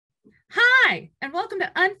Hi, and welcome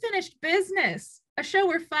to Unfinished Business, a show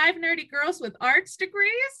where five nerdy girls with arts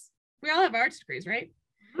degrees. We all have arts degrees, right?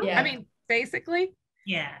 Yeah. I mean, basically.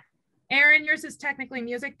 Yeah. Erin, yours is technically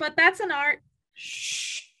music, but that's an art.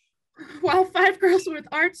 Shh. While five girls with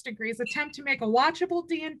arts degrees attempt to make a watchable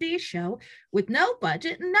D&D show with no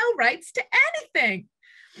budget and no rights to anything.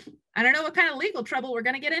 I don't know what kind of legal trouble we're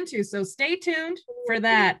going to get into, so stay tuned for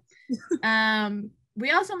that.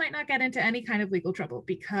 We also might not get into any kind of legal trouble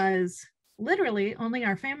because literally only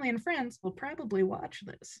our family and friends will probably watch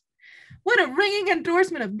this. What a ringing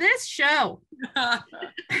endorsement of this show.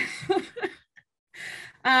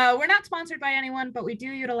 We're not sponsored by anyone, but we do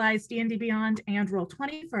utilize D&D Beyond and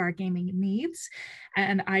Roll20 for our gaming needs.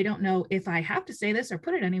 And I don't know if I have to say this or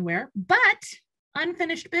put it anywhere, but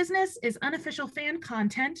Unfinished Business is unofficial fan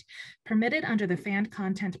content permitted under the fan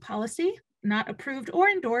content policy, not approved or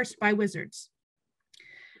endorsed by Wizards.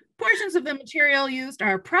 Portions of the material used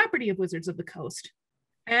are property of Wizards of the Coast.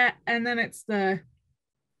 And then it's the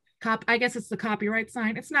I guess it's the copyright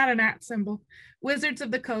sign. It's not an @ symbol. Wizards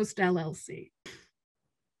of the Coast, LLC.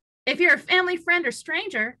 If you're a family, friend, or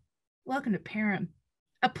stranger, welcome to Perim,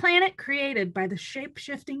 a planet created by the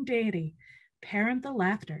shape-shifting deity, Perim The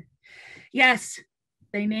Laughter. Yes,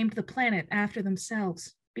 they named the planet after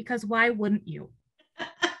themselves, because why wouldn't you?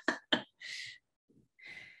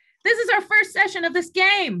 This is our first session of this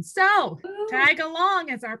game, so tag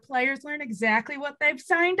along as our players learn exactly what they've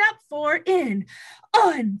signed up for in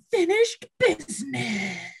Unfinished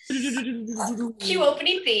Business. Cue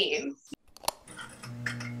opening theme.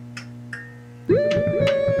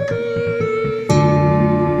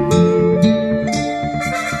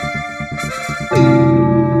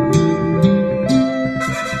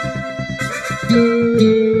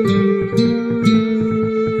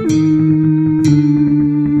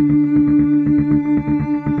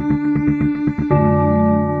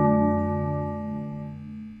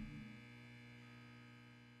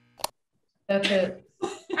 That's it. All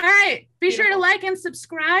right, be sure to like and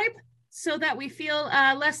subscribe so that we feel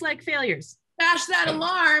less like failures. Bash that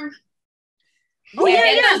alarm. Oh,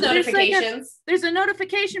 yeah. Those notifications. There's a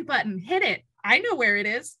notification button. Hit it. I know where it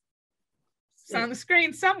is. It's on the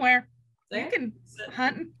screen somewhere. You can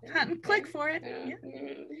hunt and click for it. Yeah.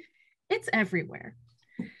 It's everywhere.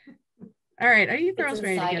 All right, are you girls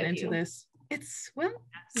ready to get into this? Well,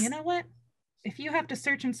 you know what? If you have to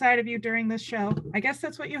search inside of you during this show, I guess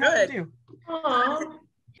that's what you have to do. Aww.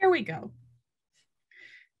 Here we go.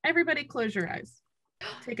 Everybody close your eyes.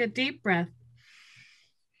 Take a deep breath.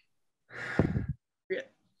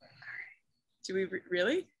 Do we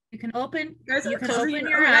really? You can open your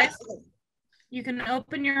eyes. You can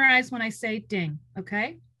open your eyes when I say ding,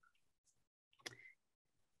 okay?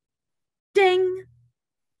 Ding!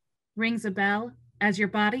 Rings a bell as your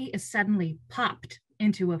body is suddenly popped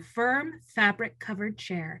into a firm fabric-covered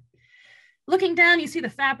chair. Looking down, you see the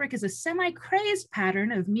fabric is a semi-crazed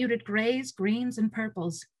pattern of muted grays, greens, and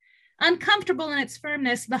purples. Uncomfortable in its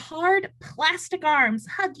firmness, the hard plastic arms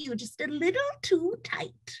hug you just a little too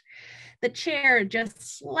tight. The chair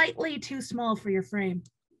just slightly too small for your frame.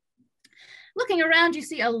 Looking around, you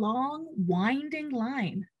see a long, winding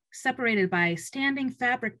line separated by standing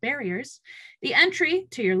fabric barriers. The entry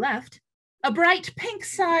to your left, a bright pink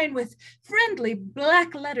sign with friendly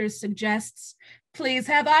black letters suggests, "Please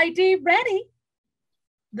have ID ready."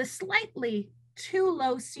 The slightly too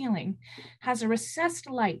low ceiling has a recessed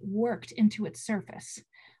light worked into its surface,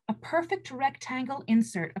 a perfect rectangle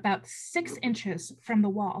insert about 6 inches from the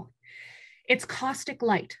wall. Its caustic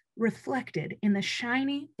light reflected in the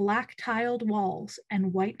shiny black tiled walls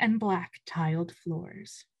and white and black tiled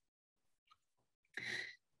floors.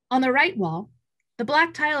 On the right wall, the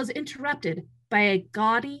black tile is interrupted by a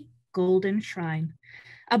gaudy golden shrine,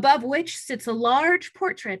 above which sits a large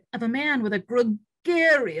portrait of a man with a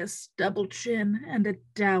gregarious double chin and a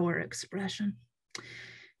dour expression.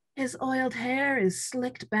 His oiled hair is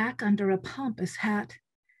slicked back under a pompous hat.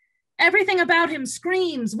 Everything about him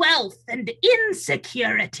screams wealth and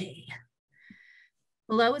insecurity.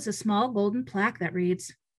 Below is a small golden plaque that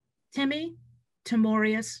reads, "Timmy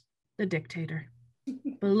Timorius, the dictator,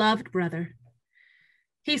 beloved brother.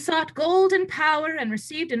 He sought gold and power and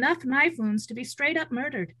received enough knife wounds to be straight up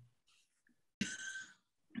murdered."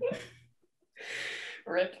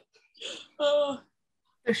 Rip. Oh.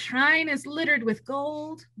 The shrine is littered with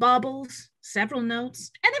gold, baubles, several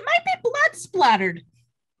notes, and it might be blood splattered.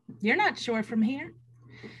 You're not sure from here.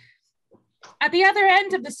 At the other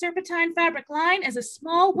end of the serpentine fabric line is a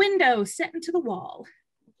small window set into the wall.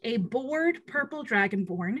 A bored purple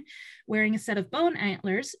dragonborn wearing a set of bone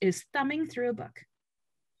antlers is thumbing through a book.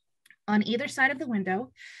 On either side of the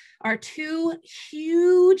window are two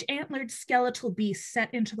huge antlered skeletal beasts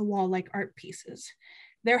set into the wall like art pieces.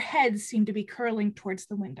 Their heads seem to be curling towards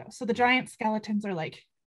the window. So the giant skeletons are like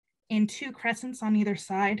in two crescents on either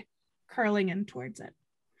side, curling in towards it.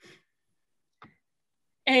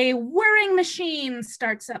 A whirring machine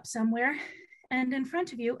starts up somewhere, and in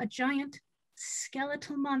front of you, a giant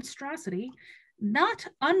skeletal monstrosity, not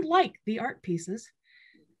unlike the art pieces,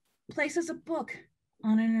 places a book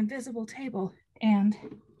on an invisible table and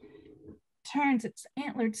turns its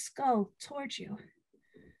antlered skull towards you.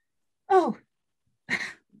 Oh,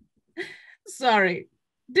 sorry,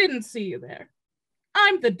 didn't see you there.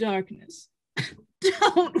 I'm the darkness.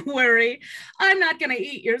 Don't worry, I'm not gonna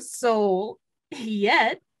eat your soul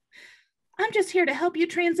yet. I'm just here to help you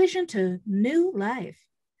transition to new life.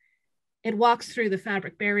 It walks through the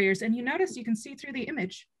fabric barriers and you notice you can see through the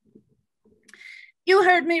image. You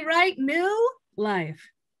heard me right, new life.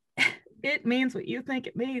 It means what you think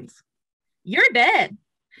it means. You're dead.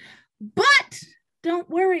 But don't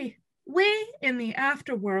worry, we in the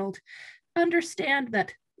afterworld understand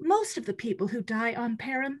that most of the people who die on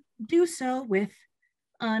Perim do so with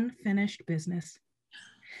unfinished business.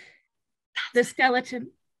 The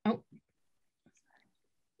skeleton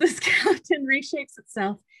reshapes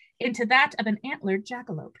itself into that of an antlered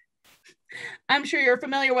jackalope. I'm sure you're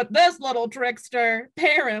familiar with this little trickster,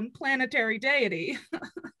 Perim, planetary deity.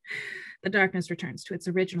 The darkness returns to its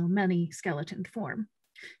original many skeleton form.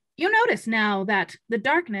 You notice now that the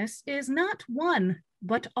darkness is not one,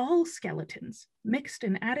 but all skeletons mixed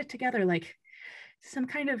and added together like some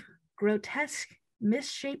kind of grotesque,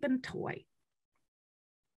 misshapen toy.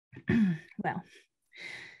 Well,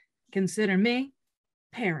 consider me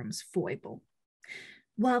Perim's foible.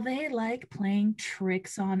 While they like playing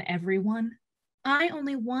tricks on everyone, I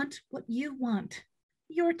only want what you want,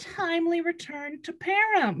 your timely return to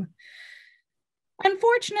Perim.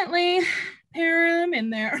 Unfortunately, Perim, in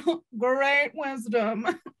their great wisdom,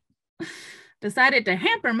 decided to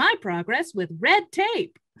hamper my progress with red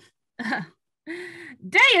tape.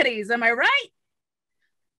 Deities, am I right?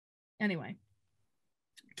 Anyway,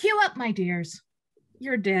 cue up, my dears.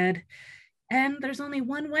 You're dead, and there's only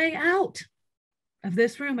one way out. Of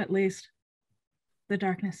this room, at least. The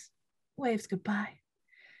darkness waves goodbye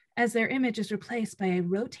as their image is replaced by a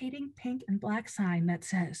rotating pink and black sign that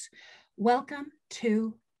says, "Welcome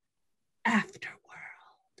to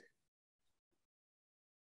AfterWorld."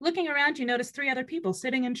 Looking around, you notice 3 other people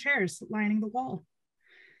sitting in chairs lining the wall.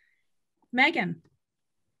 Megan,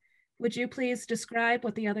 would you please describe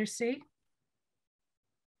what the others see?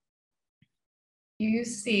 You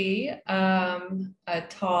see a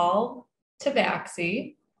tall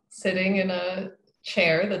tabaxi sitting in a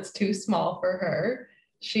chair that's too small for her.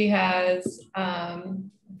 She has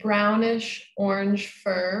brownish orange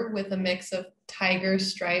fur with a mix of tiger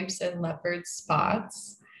stripes and leopard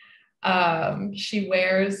spots. She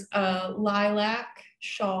wears a lilac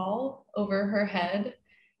shawl over her head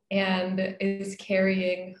and is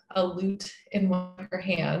carrying a lute in one of her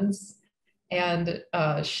hands. And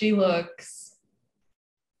she looks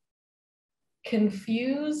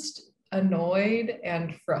confused, annoyed,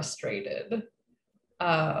 and frustrated.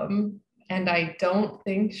 And I don't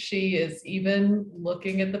think she is even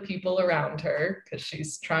looking at the people around her because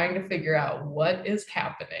she's trying to figure out what is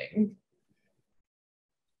happening.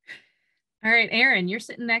 All right, Erin, you're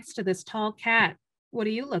sitting next to this tall cat. What do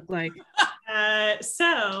you look like?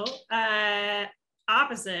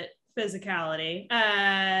 Opposite physicality.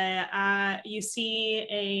 You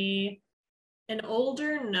see an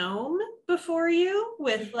older gnome before you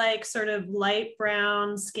with like sort of light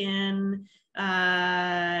brown skin,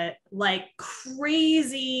 like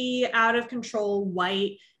crazy out of control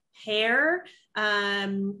white hair,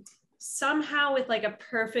 somehow with like a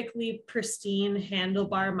perfectly pristine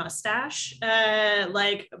handlebar mustache,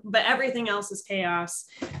 but everything else is chaos.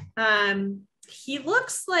 He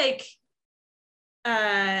looks like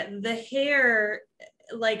the hair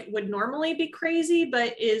like would normally be crazy,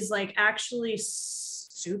 but is like actually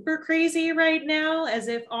super crazy right now, as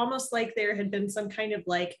if almost like there had been some kind of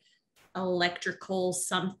like electrical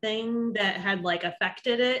something that had like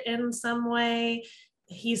affected it in some way.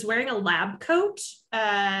 He's wearing a lab coat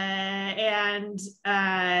and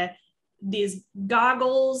these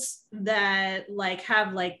goggles that like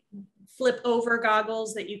have like flip over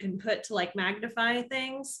goggles that you can put to like magnify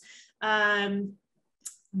things.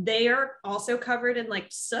 They are also covered in like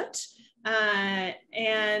soot,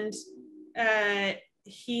 and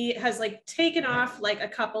he has like taken off like a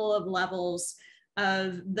couple of levels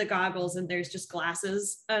of the goggles and there's just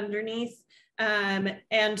glasses underneath.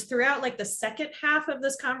 And throughout like the second half of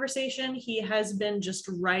this conversation, he has been just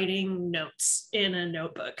writing notes in a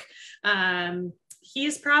notebook.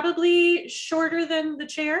 He's probably shorter than the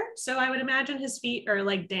chair, so I would imagine his feet are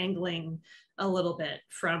like dangling a little bit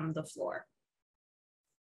from the floor.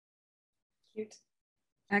 Cute.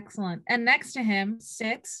 Excellent. And next to him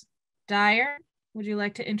sits Dier. Would you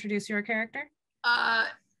like to introduce your character?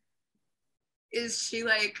 Is she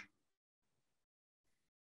like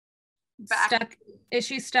stuck? Is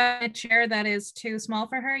she stuck in a chair that is too small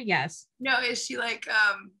for her? Yes. No, is she like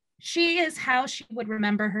she is how she would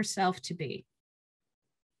remember herself to be.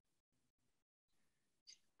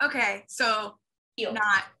 Okay, so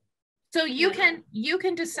not. So you can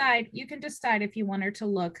decide if you want her to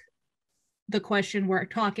look the question we're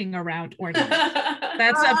talking around or not.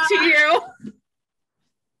 That's up to you.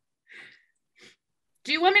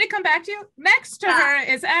 Do you want me to come back to you? Next to her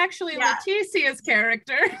is actually Leticia's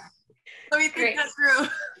character. Let me think that through.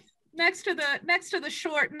 Next to the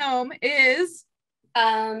short gnome is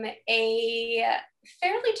a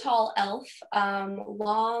fairly tall elf,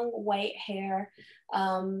 long white hair,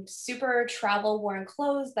 super travel worn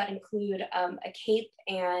clothes that include a cape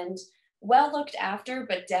and well looked after,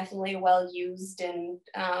 but definitely well used and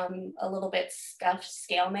a little bit scuffed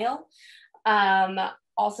scale mail.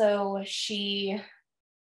 Also, she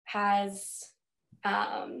has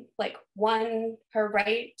her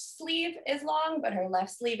right sleeve is long, but her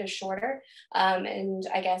left sleeve is shorter. And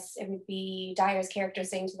I guess it would be Dier's character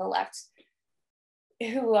saying to the left,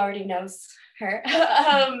 who already knows her,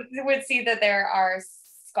 would see that there are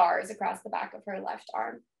scars across the back of her left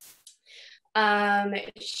arm.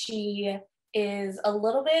 She is a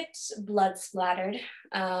little bit blood splattered,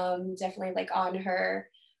 definitely like on her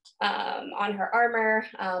armor,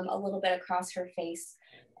 a little bit across her face.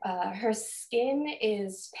 Her skin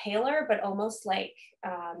is paler, but almost like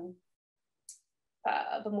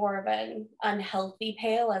more of an unhealthy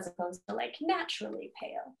pale as opposed to like naturally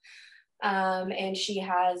pale. And she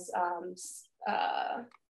has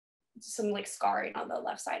some like scarring on the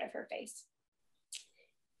left side of her face.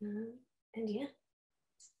 And yeah.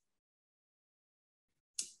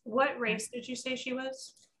 What race did you say she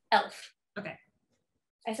was? Elf. Okay.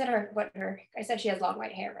 I said I said she has long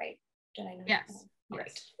white hair, right? Did I know? Yes.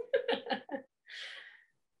 Great.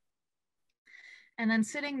 And then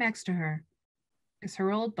sitting next to her is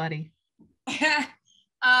her old buddy.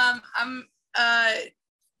 I'm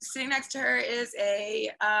sitting next to her is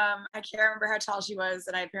I can't remember how tall she was,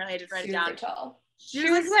 and I apparently didn't write it down. Tall. She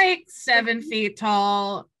was like 7 feet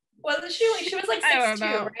tall. Wasn't she? She was like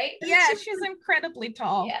 6'2", right? Yeah, she's incredibly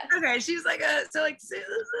tall. Yeah. Okay, she's like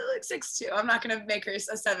 6'2". I'm not gonna make her a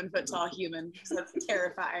 7 foot tall human because that's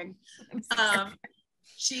terrifying.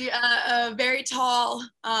 She a very tall,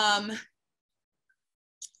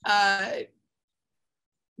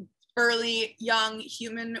 burly young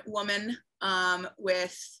human woman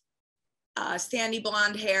with sandy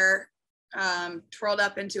blonde hair, twirled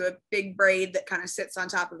up into a big braid that kind of sits on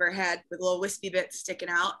top of her head with little wispy bits sticking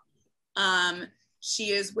out.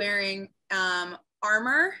 She is wearing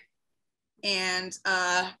armor, and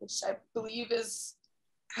which I believe is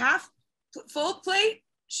half full plate.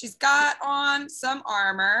 She's got on some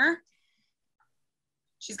armor.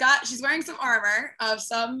 She's wearing some armor of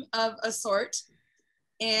a sort,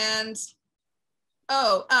 and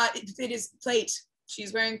it is plate.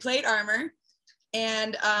 She's wearing plate armor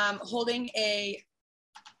and holding a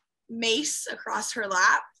mace across her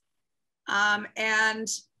lap, and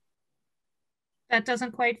that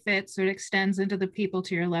doesn't quite fit, so it extends into the people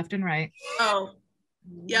to your left and right. Oh,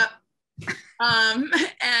 yep.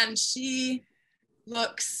 And she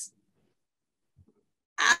looks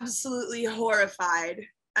absolutely horrified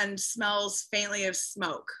and smells faintly of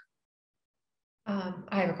smoke. I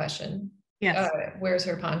have a question. Yes. Where's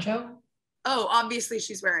her poncho? Oh, obviously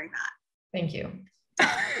she's wearing that. Thank you.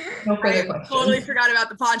 No further questions. Totally forgot about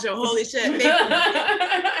the poncho. Holy shit.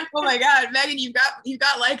 Oh my God, Megan, you've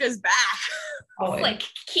got Leica's back. Oh, it's like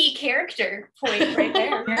key character point right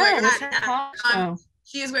there.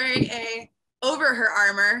 She is wearing over her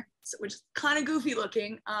armor, which is kind of goofy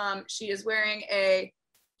looking. She is wearing a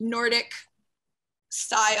Nordic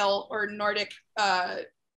style or Nordic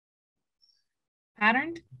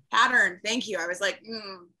pattern. Thank you. I was like,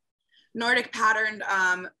 Nordic patterned,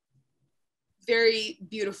 very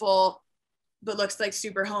beautiful, but looks like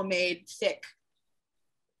super homemade, thick,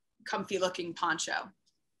 comfy looking poncho.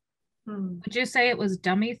 Would you say it was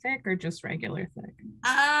dummy thick or just regular thick?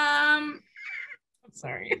 I'm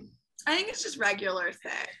sorry. I think it's just regular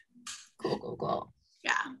thick. Cool.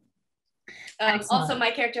 Yeah. Also,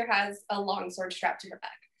 my character has a long sword strapped to her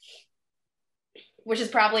back, which is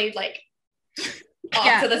probably like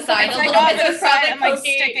off to the side it's a like little off bit. to So the it's side probably and like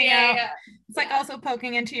poking- sticking yeah, out. yeah. It's like also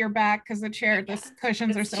poking into your back because the chair, the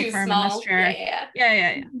cushions are It's so too firm in small. this chair.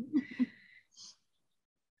 Yeah.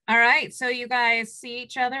 All right, so you guys see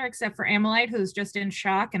each other except for Amalite, who's just in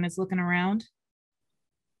shock and is looking around.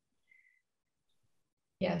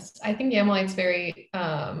 Yes, I think Amalite's very,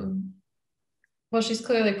 well, she's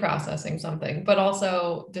clearly processing something, but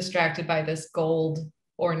also distracted by this gold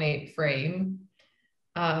ornate frame.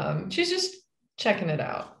 She's just checking it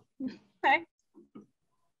out. Okay.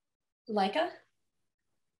 Leica?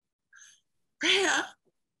 Rhea,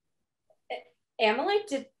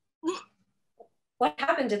 Amalite, what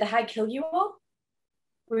happened? Did the hag kill you all?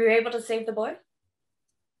 Were you able to save the boy?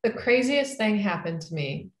 The craziest thing happened to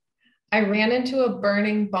me. I ran into a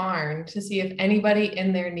burning barn to see if anybody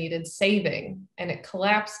in there needed saving, and it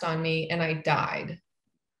collapsed on me and I died.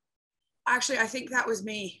 actually, I think that was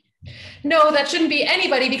me. No, that shouldn't be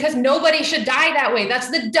anybody because nobody should die that way. That's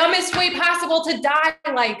the dumbest way possible to die,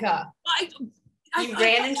 Leica. You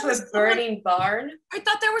ran into a burning barn? I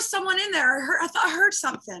thought there was someone in there. I thought I heard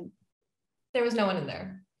something. There was no one in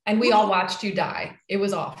there. And we all watched you die. It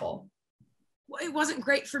was awful. Well, it wasn't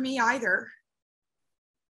great for me either.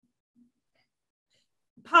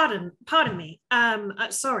 Pardon me.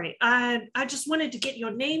 Sorry. I just wanted to get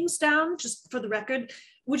your names down, just for the record.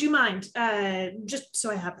 Would you mind? Just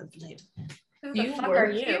so I have them for later. Who the You fuck work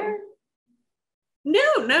are you? here? No.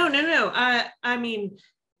 I mean,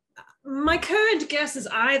 my current guess is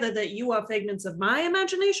either that you are figments of my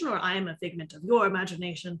imagination or I am a figment of your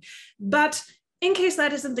imagination. But in case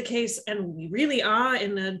that isn't the case, and we really are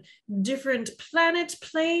in a different planet,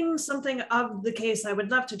 plane, something of the case, I would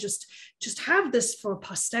love to just have this for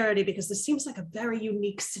posterity, because this seems like a very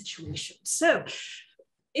unique situation. So,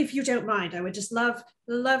 if you don't mind, I would just love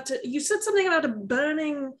to. You said something about a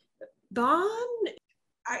burning barn?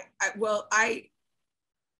 I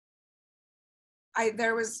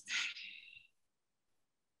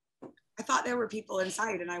thought there were people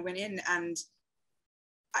inside, and I went in, and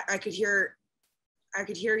I could hear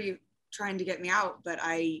you trying to get me out, but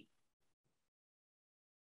I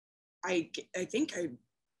think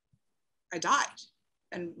I died.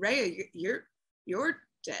 And Rhea, you're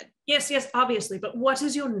dead. Yes, obviously. But what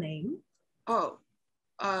is your name? Oh,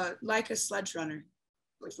 like a sledge runner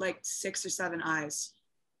with like 6 or 7 eyes.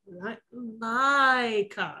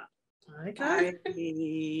 Laika.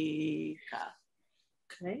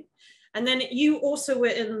 Okay. And then you also were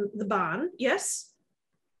in the barn, yes?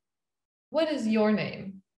 What is your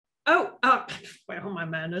name? Oh, well, my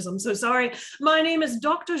manners, I'm so sorry. My name is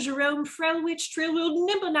Dr. Jerome Frelwich Trillwill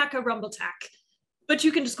Nimblenacka Rumbletack. But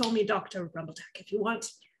you can just call me Dr. Rumbletack if you want.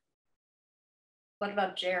 What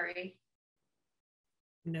about Jerry?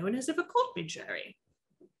 No one has ever called me Jerry.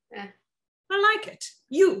 Eh. I like it.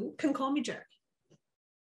 You can call me Jerry.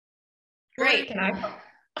 Great. Can I?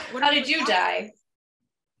 How did you die?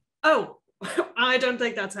 Oh, I don't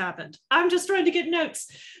think that's happened. I'm just trying to get notes.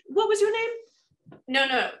 What was your name?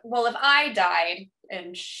 No. Well, if I died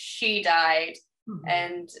and she died,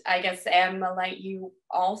 and I guess Amalite, you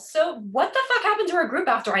also, what the fuck happened to our group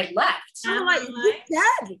after I left? Amalite, you're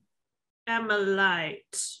dead.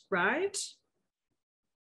 Amalite, right?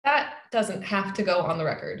 That doesn't have to go on the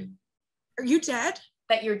record. Are you dead?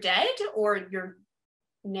 That you're dead, or your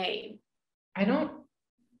name?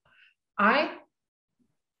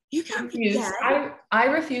 You can't refuse. be dead. I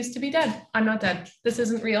refuse to be dead. I'm not dead. This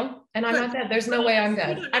isn't real, and I'm not dead. There's no way I'm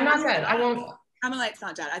dead. I'm not dead. I won't. Amalite's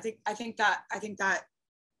not dead. I think that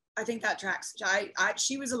tracks.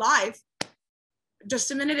 She was alive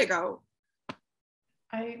just a minute ago.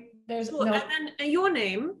 There's Cool. no. And then your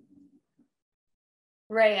name?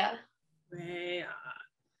 Rhea. Rhea.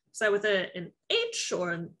 Is that with an H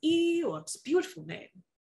or an E? Or it's a beautiful name.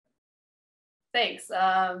 Thanks.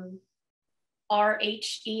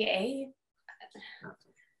 RHEA.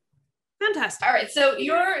 Fantastic. All right. So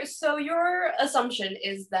your assumption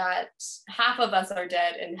is that half of us are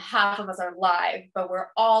dead and half of us are alive, but we're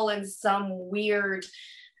all in some weird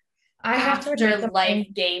I have to admit afterlife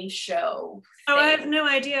game show. Oh, I have no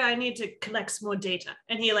idea. I need to collect some more data.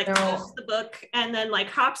 And he closes the book and then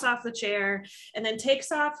hops off the chair and then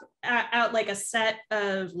takes off out a set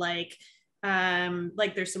of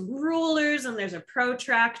there's some rulers and there's a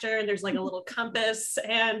protractor and there's a little compass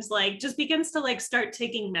and just begins to start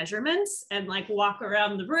taking measurements and walk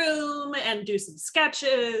around the room and do some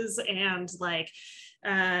sketches and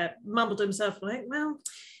mumbled to himself well,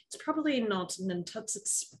 it's probably not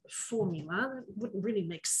Nantuxet's formula. That wouldn't really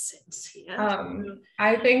make sense here.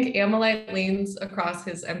 I think Amalite leans across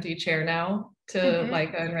his empty chair now to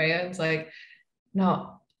Leica and Rhea and is like,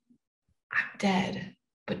 no, I'm dead,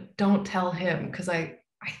 but don't tell him because I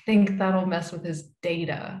think that'll mess with his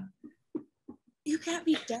data. You can't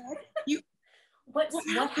be dead. What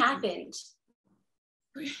happened?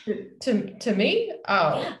 To me?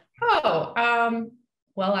 Oh. Yeah.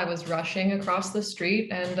 Well, I was rushing across the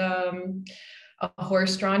street and a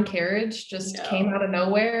horse-drawn carriage just came out of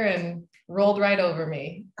nowhere and rolled right over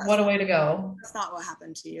me. What a way to go. That's not what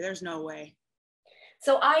happened to you. There's no way.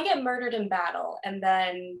 So I get murdered in battle, and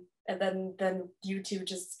then you two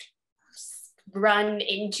just run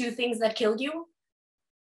into things that killed you?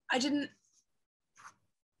 I didn't.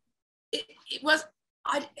 It was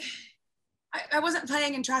I wasn't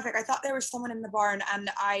playing in traffic. I thought there was someone in the barn, and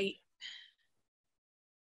I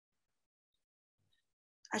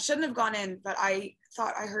shouldn't have gone in, but I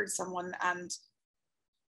thought I heard someone, and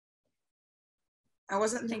I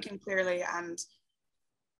wasn't thinking clearly. And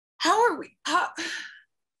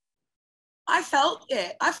I felt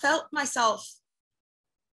it. I felt myself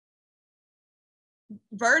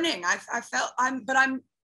burning. I'm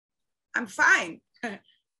fine.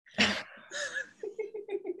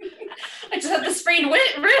 I just had the sprained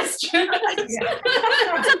wrist. It's a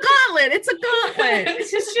gauntlet. It's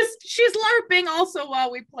just she's LARPing also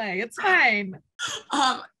while we play. It's fine.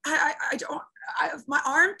 I don't. My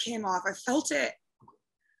arm came off. I felt it.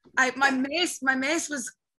 My mace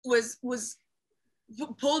was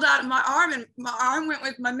pulled out of my arm, and my arm went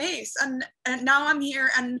with my mace, and now I'm here,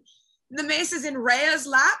 and the mace is in Rhea's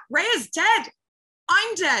lap. Rhea's dead.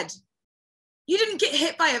 I'm dead. You didn't get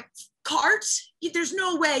hit by a cart. There's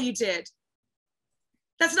no way you did.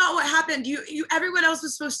 That's not what happened. Everyone else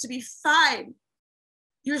was supposed to be fine.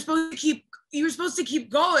 You were supposed to keep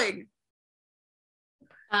going.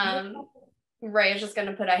 Ray is just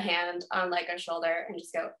gonna put a hand on like a shoulder and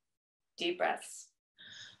just go, deep breaths.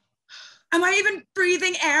 Am I even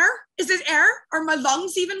breathing air? Is it air? Are my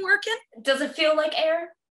lungs even working? Does it feel like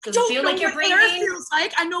air? Does I it feel like you're breathing? Air feels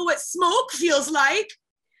like. I know what smoke feels like.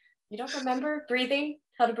 You don't remember breathing?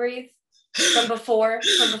 How to breathe? From before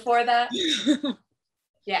that?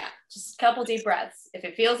 Yeah, just a couple deep breaths. If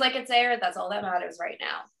it feels like it's air, that's all that matters right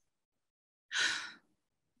now.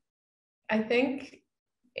 I think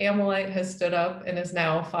Amelite has stood up and is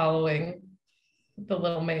now following the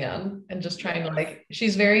little man and just trying to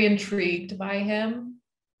she's very intrigued by him.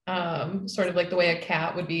 Sort of like the way a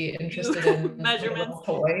cat would be interested in measurements. A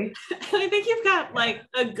toy. I think you've got like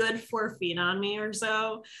a good 4 feet on me or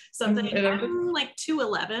so. Something. I'm like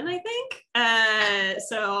 2'11", I think.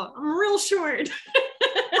 So I'm real short.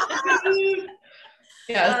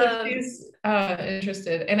 Yeah, so she's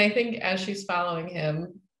interested, and I think as she's following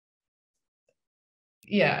him,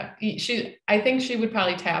 I think she would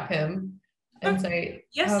probably tap him and say,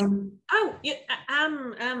 yes.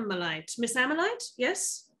 Amelite, Miss Amelite,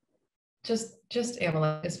 yes. Just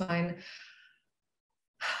Amelite is fine.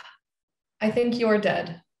 I think you're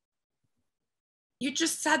dead. You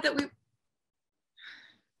just said that we.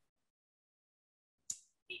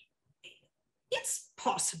 It's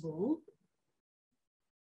possible.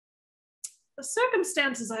 The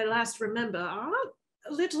circumstances I last remember are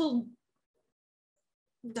a little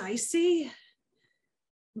dicey,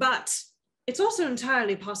 but it's also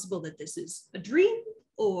entirely possible that this is a dream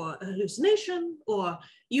or a hallucination, or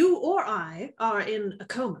you or I are in a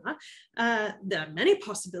coma. There are many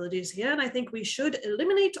possibilities here, and I think we should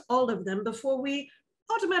eliminate all of them before we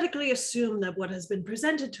automatically assume that what has been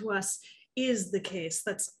presented to us is the case.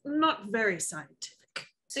 That's not very scientific.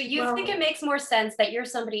 So you think it makes more sense that you're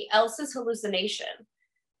somebody else's hallucination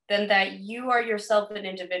than that you are yourself an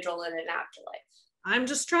individual in an afterlife? I'm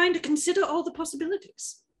just trying to consider all the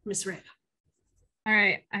possibilities, Miss Rhea. All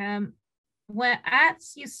right.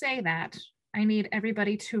 As you say that, I need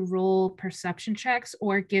everybody to roll perception checks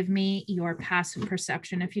or give me your passive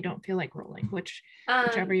perception if you don't feel like rolling,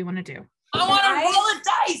 whichever you want to do. I want to roll a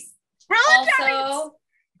dice. Roll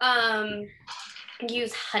a dice.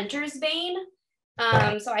 Use Hunter's Bane.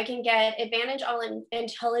 So I can get advantage on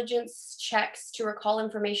intelligence checks to recall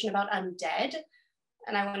information about undead.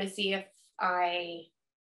 And I want to see if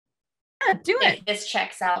if this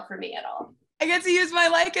checks out for me at all. I get to use my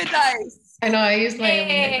Leica dice. I know, I used my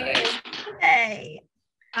dice. Hey.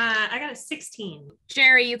 I got a 16.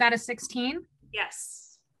 Jerry, you got a 16?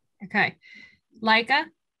 Yes. Okay. Leica?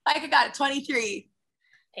 Leica got a 23.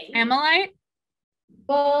 Hey. Amelite?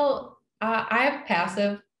 Well, I have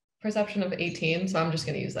passive perception of 18, so I'm just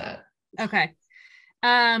going to use that. Okay.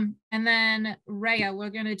 And then Rhea,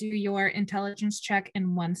 we're going to do your intelligence check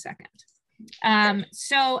in 1 second.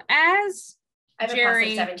 So as I have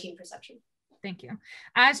Jerry, a passive 17 perception. Thank you.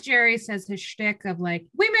 As Jerry says his shtick of like,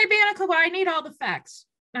 we may be in a coma, I need all the facts.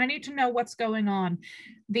 I need to know what's going on.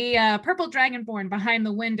 The purple dragonborn behind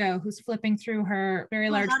the window, who's flipping through her very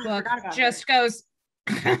large book, just goes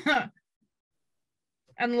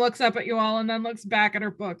and looks up at you all and then looks back at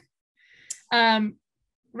her book.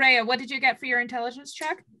 Rhea, what did you get for your intelligence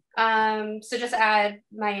check? So just add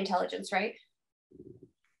my intelligence, right?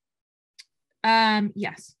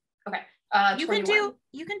 Yes. Okay. You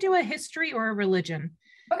can do a history or a religion.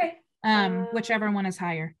 Okay. Whichever one is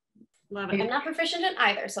higher. Love it. I'm not proficient in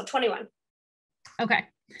either, so 21. Okay.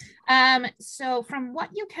 So from what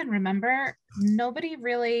you can remember, nobody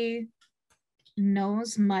really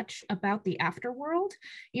knows much about the afterworld.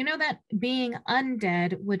 You know that being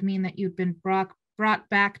undead would mean that you've been brought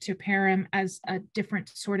back to Perim as a different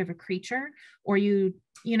sort of a creature, or you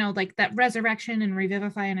know, like that resurrection and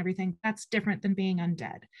revivify and everything, that's different than being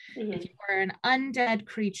undead. Mm-hmm. If you were an undead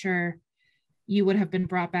creature, you would have been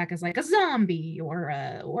brought back as like a zombie or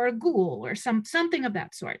a ghoul or something of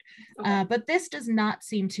that sort. Okay. But this does not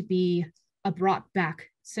seem to be a brought back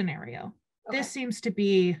scenario. Okay. This seems to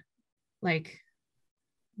be like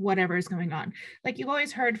whatever is going on. Like you've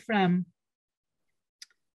always heard from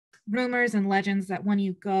rumors and legends that when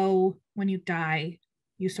you die,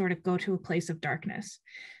 you sort of go to a place of darkness.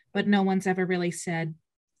 But no one's ever really said,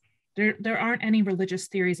 there aren't any religious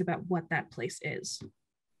theories about what that place is.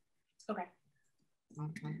 Okay.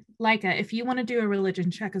 Leica, if you want to do a religion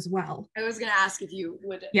check as well. I was going to ask if you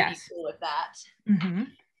would Yes. be cool with that. Mm-hmm.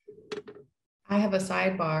 I have a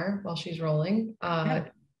sidebar while she's rolling. Yeah.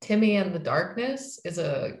 Timmy and the Darkness is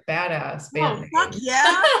a badass band. Oh, fuck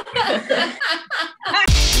yeah.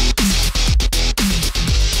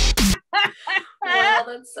 Wow,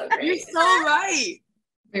 that's so great. You're so right.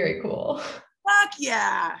 Very cool. Fuck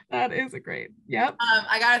yeah. That is a great. Yep.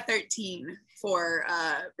 I got a 13 for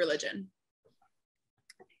religion.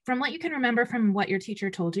 From what you can remember from what your teacher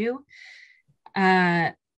told you,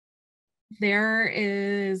 there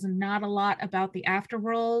is not a lot about the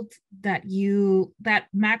afterworld that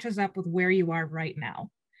matches up with where you are right now.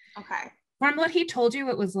 Okay. From what he told you,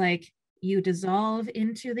 it was like you dissolve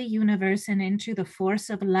into the universe and into the force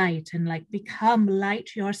of light and like become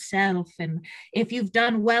light yourself. And if you've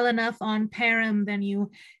done well enough on Perim, then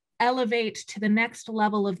you elevate to the next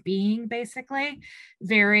level of being, basically.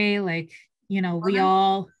 Very like, you know, Mormon? we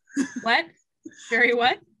all, what? Very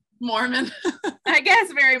what? Mormon. I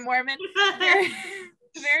guess very Mormon.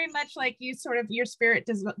 Very much like you sort of, your spirit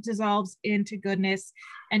dissolves into goodness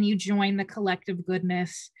and you join the collective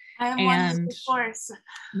goodness. I am and one with the force.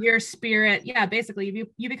 Your spirit, yeah, basically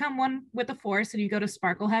you become one with the force and you go to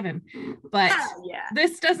sparkle heaven. But yeah.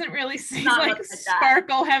 this doesn't really seem Not like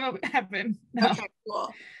sparkle heaven. No. Okay,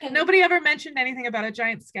 cool. Nobody ever mentioned anything about a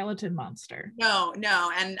giant skeleton monster. No,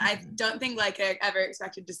 and I don't think like I ever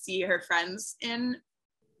expected to see her friends in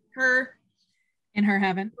her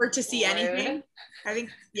heaven or to see anything. I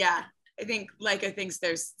think Leica thinks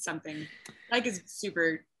there's something. Leica is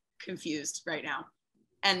super confused right now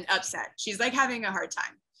and upset. She's like having a hard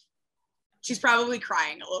time. She's probably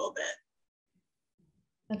crying a little bit.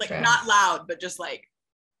 That's like right. Not loud, but just like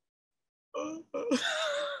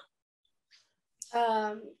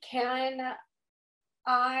Can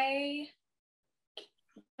I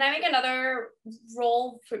make another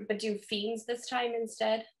roll but do fiends this time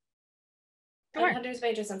instead? Sure. And Hunter's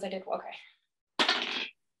Major since I did okay.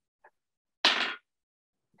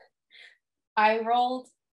 I rolled.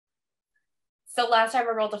 So last time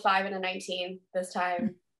I rolled a 5 and a 19. This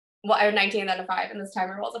time, well, I had 19 and then a 5, and this time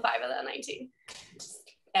I rolled a 5 and then a 19. Just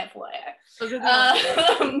FYI.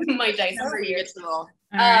 My dice are years.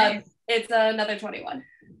 Right. It's another 21.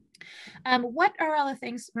 What are all the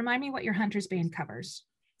things? Remind me what your Hunter's Bane covers.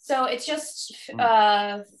 So it's just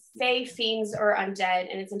Fae, fiends, or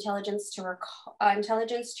undead, and it's intelligence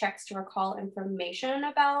checks to recall information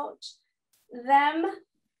about them.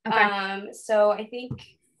 Okay. So I think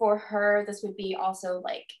for her, this would be also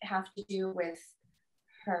like have to do with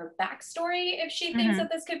her backstory if she thinks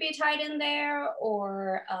that this could be tied in there,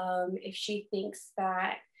 or if she thinks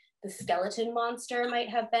that the skeleton monster might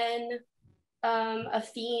have been a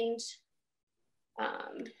fiend.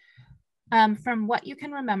 From what you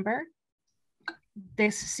can remember,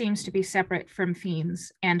 this seems to be separate from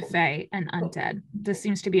fiends and fae and undead. This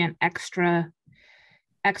seems to be an extra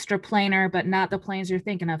planar, but not the planes you're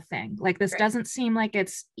thinking of thing. Like this doesn't seem like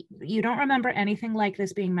you don't remember anything like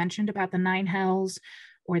this being mentioned about the 9 hells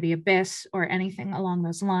or the abyss or anything along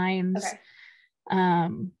those lines. Okay.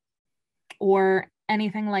 Or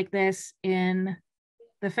anything like this in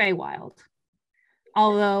the Feywild.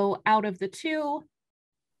 Although out of the two,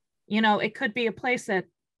 you know, it could be a place that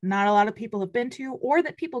not a lot of people have been to or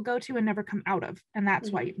that people go to and never come out of. And that's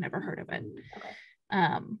why you've never heard of it. Okay.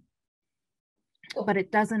 Cool. But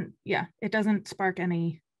it doesn't spark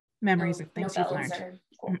any memories of things you've learned.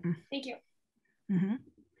 Cool. Thank you. Mm-hmm.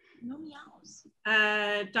 No meows.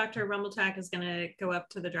 Dr. Rumbletack is gonna go up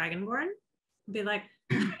to the Dragonborn and be like,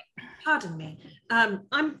 pardon me.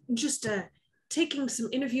 I'm just taking some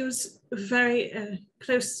interviews very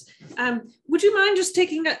close. Would you mind just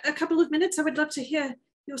taking a couple of minutes? I would love to hear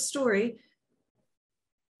your story.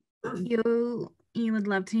 You would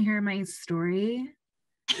love to hear my story?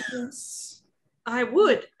 Yes, I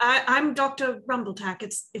would. I'm Dr. Rumbletack.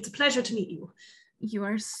 It's a pleasure to meet you. You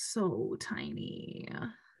are so tiny.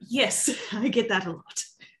 Yes, I get that a lot.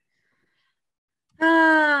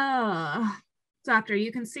 Doctor,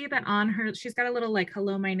 you can see that on her, she's got a little like,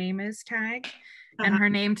 hello, my name is tag. And her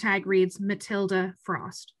name tag reads Matilda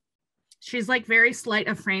Frost. She's like very slight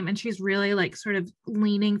of frame and she's really like sort of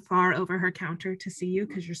leaning far over her counter to see you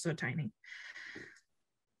because you're so tiny.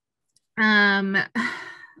 My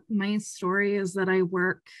story is that I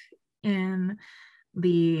work in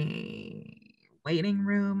the waiting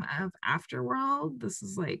room of AfterWorld. This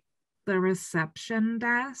is like the reception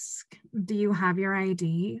desk. Do you have your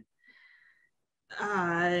ID?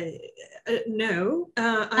 No.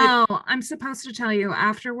 I'm supposed to tell you,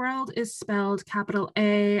 AfterWorld is spelled capital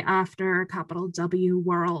A after capital W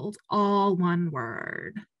world, all one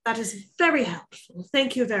word. That is very helpful.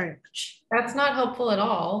 Thank you very much. That's not helpful at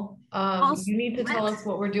all. You need to tell us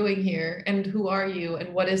what we're doing here and who are you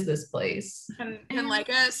and what is this place? Can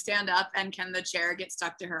Leica stand up and can the chair get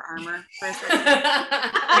stuck to her armor for a second?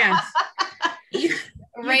 Yes.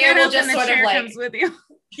 Rhea will just sort of like comes with you.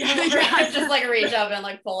 Yeah, just like reach up and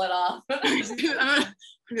like pull it off. I'm gonna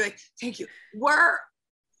be like, thank you. What are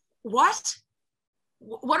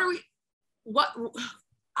we, what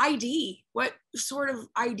ID? What sort of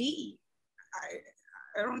ID?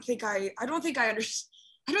 I don't think I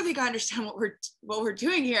understand what we're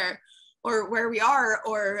doing here or where we are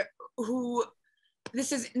or who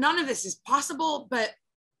this is. None of this is possible, but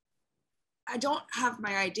I don't have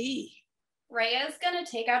my ID. Rhea's gonna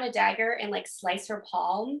take out a dagger and like slice her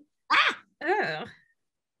palm. Oh.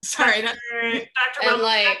 Sorry, Dr.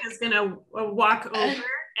 Rumbletack is gonna walk over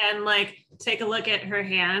and like take a look at her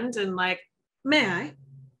hand and like, may I?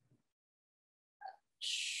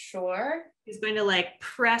 Sure. He's going to like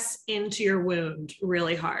press into your wound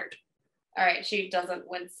really hard. All right, she doesn't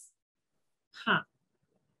wince. Huh.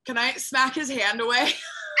 Can I smack his hand away?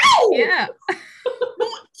 Ow! Yeah.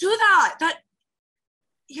 Don't do that.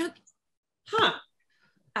 Yeah. Huh.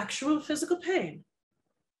 Actual physical pain.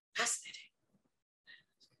 Fascinating.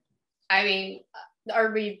 I mean,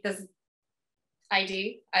 are we this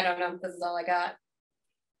ID? I don't know. This is all I got.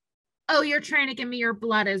 Oh, you're trying to give me your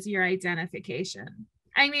blood as your identification.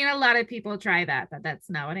 I mean, a lot of people try that, but that's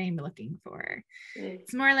not what I'm looking for.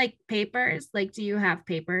 It's more like papers. Like, do you have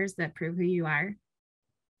papers that prove who you are?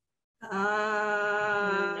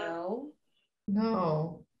 No.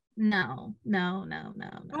 No. No.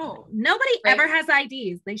 Oh. Nobody Right. ever has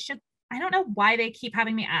IDs. They should. I don't know why they keep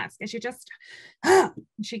having me ask. I should just.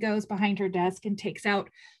 She goes behind her desk and takes out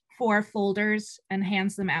 4 folders and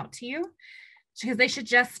hands them out to you. Because I should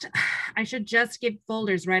just give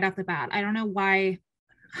folders right off the bat. I don't know why.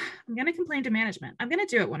 I'm going to complain to management. I'm going to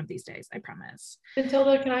do it one of these days. I promise.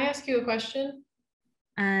 Matilda, can I ask you a question?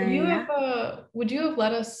 Would you have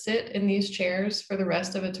let us sit in these chairs for the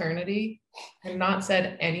rest of eternity and not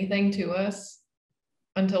said anything to us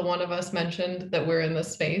until one of us mentioned that we're in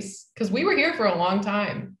this space? Because we were here for a long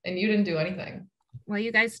time and you didn't do anything. Well,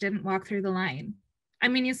 you guys didn't walk through the line. I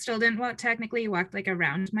mean, you still didn't walk, technically you walked like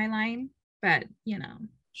around my line, but you know.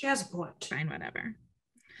 She has a point. Fine, whatever.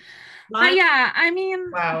 But yeah, I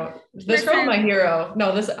mean. Wow. This girl's my hero. No,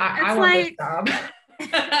 I want this job.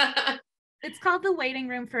 It's called the waiting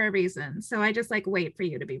room for a reason. So I just like wait for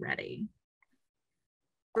you to be ready.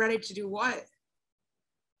 Ready to do what?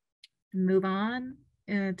 Move on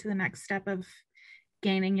to the next step of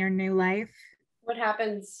gaining your new life. What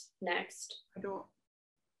happens next? I don't.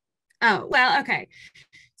 Oh, well, okay.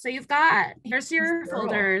 So here's your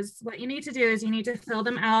folders. What you need to do is you need to fill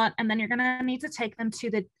them out and then you're going to need to take them to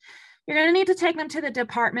the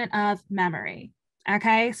Department of Memory.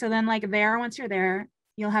 Okay. So then once you're there,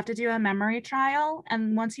 you'll have to do a memory trial.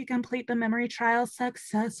 And once you complete the memory trial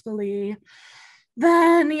successfully,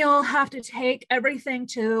 then you'll have to take everything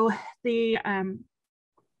to the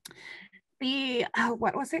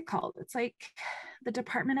what was it called? It's like the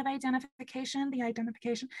Department of Identification,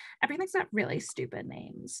 everything's got really stupid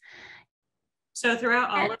names. So throughout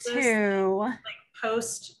all of this, like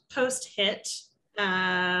post hit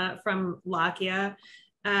from Lakia,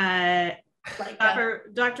 Dr.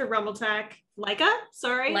 Rumbletack Leica?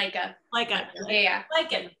 Sorry. Leica. Yeah.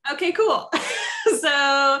 Leica. Okay, cool.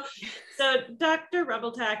 so Dr.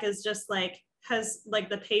 Rubbletak is just like, has like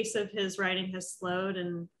the pace of his writing has slowed,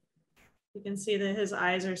 and you can see that his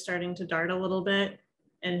eyes are starting to dart a little bit,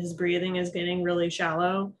 and his breathing is getting really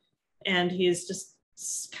shallow, and he's just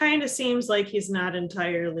kind of seems like he's not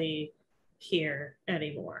entirely here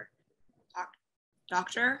anymore.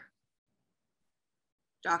 Doctor?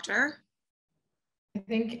 I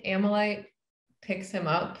think Amalite picks him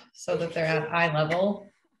up so that they're at eye level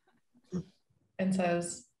and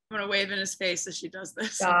says, I'm gonna wave in his face as she does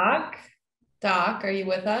this. Doc, are you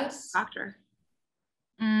with us? Doctor.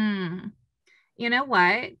 You know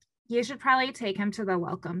what? You should probably take him to the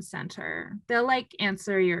welcome center. They'll like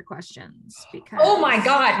answer your questions because oh my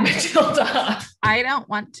God, Matilda. I don't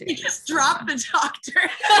want to. You just dropped the doctor.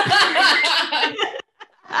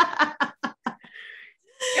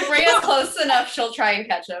 If Rhea's close enough, she'll try and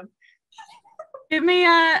catch him. Give me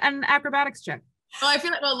an acrobatics check. Well, I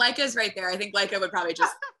feel like Leica's right there. I think Leica would probably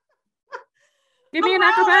just Give me an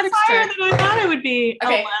acrobatics check. Than I thought it would be.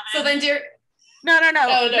 Okay, so then Dier. No, No,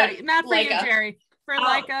 not for Leica. you, Jerry. For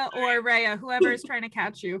Leica or Rhea, whoever is trying to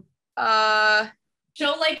catch you.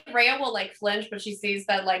 She'll like, Rhea will like flinch, but she sees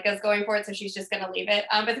that Leica's going for it, so she's just gonna leave it.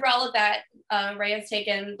 But through all of that, Rhea's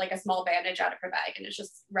taken like a small bandage out of her bag and it's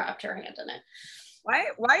just wrapped her hand in it.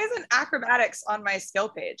 Why isn't acrobatics on my skill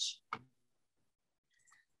page?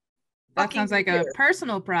 That sounds like a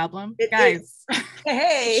personal problem, It guys.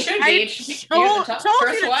 Hey, Should I be. told First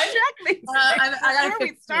you to one. check these I things got a before we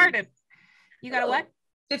 15. started. You got a what?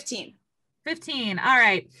 15. 15. All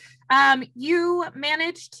right. You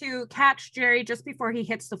managed to catch Jerry just before he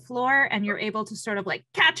hits the floor, and you're able to sort of like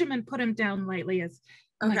catch him and put him down lightly as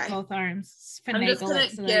like Okay. both arms. I'm just gonna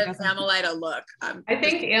so give Amalite a look. I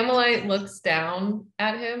think Amalite looks down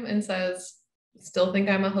at him and says, still think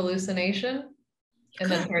I'm a hallucination? And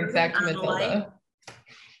then turns back to Matilda.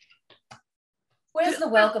 Where's the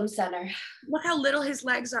welcome center? Look how little his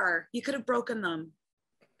legs are. You could have broken them.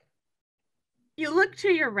 You look to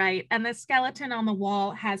your right, and the skeleton on the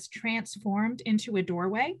wall has transformed into a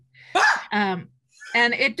doorway. And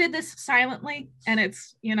it did this silently, and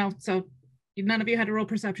it's, so none of you had to roll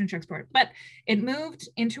perception checks for it, but it moved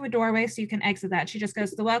into a doorway so you can exit that. She just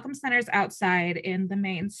goes, the welcome center's outside in the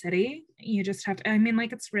main city. You just have to,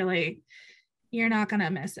 it's really, you're not going to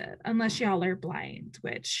miss it unless y'all are blind,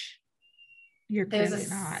 which you're clearly There's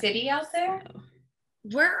a not. city out there? So.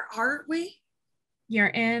 Where are we? You're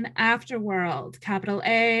in AfterWorld, capital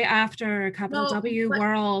A, after, capital W,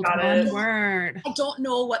 world, one word. I don't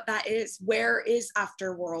know what that is. Where is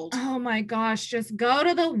AfterWorld? Oh my gosh, just go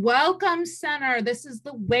to the welcome center. This is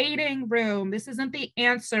the waiting room. This isn't the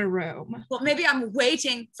answer room. Well, maybe I'm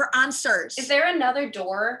waiting for answers. Is there another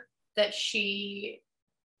door that she,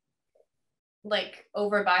 like,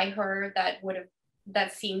 over by her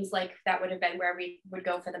that seems like that would have been where we would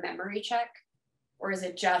go for the memory check? Or is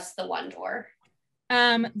it just the one door?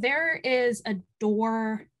 There is a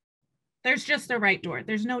door. There's just the right door.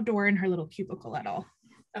 There's no door in her little cubicle at all.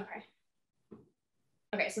 Okay.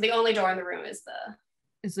 Okay, so the only door in the room is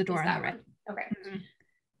the door on the right. Okay. Mm-hmm.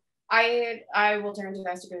 I will turn to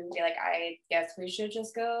Master and be like, I guess we should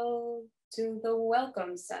just go to the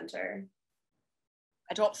welcome center.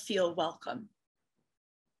 I don't feel welcome.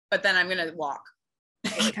 But then I'm gonna walk.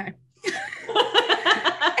 Okay.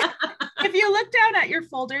 If you look down at your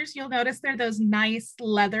folders, you'll notice they're those nice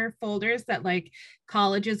leather folders that like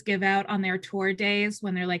colleges give out on their tour days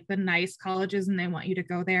when they're like the nice colleges and they want you to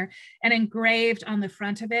go there. And engraved on the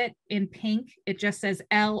front of it in pink, it just says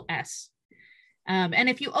LS. And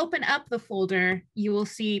if you open up the folder, you will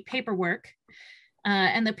see paperwork.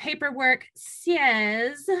 And the paperwork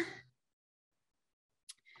says...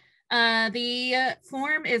 the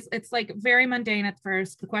form it's like very mundane at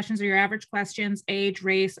first. The questions are your average questions: age,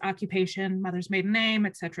 race, occupation, mother's maiden name,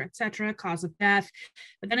 etc., cause of death.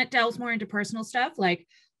 But then it delves more into personal stuff like,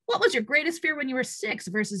 what was your greatest fear when you were 6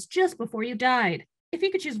 versus just before you died? If you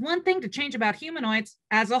could choose one thing to change about humanoids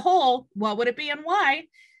as a whole, what would it be and why?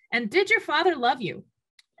 And did your father love you?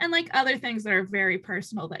 And like other things that are very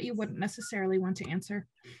personal that you wouldn't necessarily want to answer.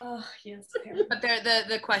 Oh, yes. But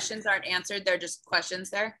the questions aren't answered. They're just questions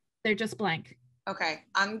there. They're just blank. Okay,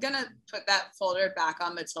 I'm gonna put that folder back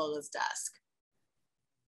on Matilda's desk.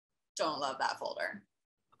 Don't love that folder.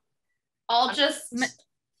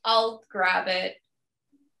 I'll grab it.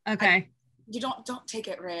 Okay. You don't take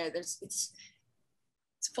it, Ray. It's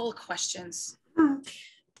full of questions.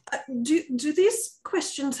 Do these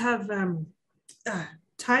questions have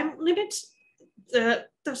time limits?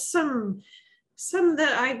 There's some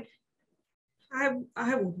that I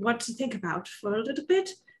want to think about for a little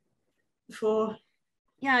bit. before.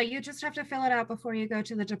 Yeah, you just have to fill it out before you go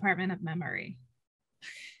to the Department of Memory.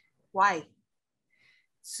 Why?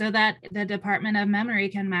 So that the Department of Memory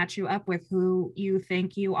can match you up with who you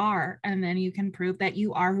think you are, and then you can prove that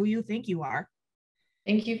you are who you think you are.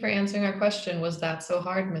 Thank you for answering our question. Was that so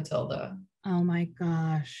hard, Matilda? Oh my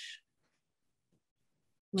gosh.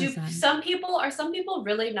 Listen. Some people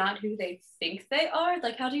really not who they think they are?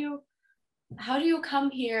 Like, how do you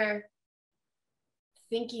come here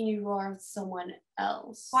thinking you are someone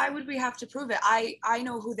else? Why would we have to prove it? I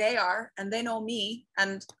know who they are, and they know me,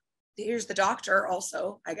 and here's the doctor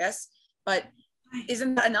also, I guess. But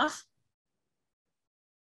isn't that enough?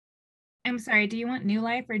 I'm sorry, do you want New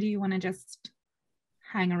Life, or do you want to just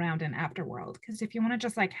hang around in AfterWorld? Because if you want to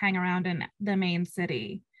just like hang around in the main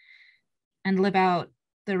city and live out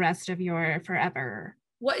the rest of your forever,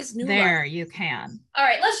 what is New there Life? You can. All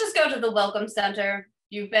right, let's just go to the Welcome Center.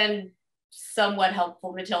 You've been somewhat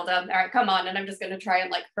helpful, Matilda. All right, come on. And I'm just going to try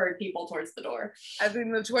and like herd people towards the door. As we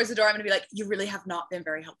move towards the door, I'm going to be like, you really have not been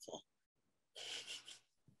very helpful.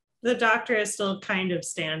 The doctor is still kind of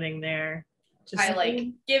standing there. Just I like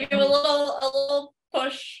give you a little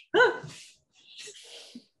push.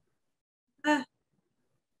 All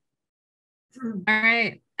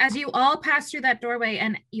right. As you all pass through that doorway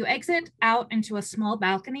and you exit out into a small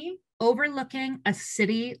balcony overlooking a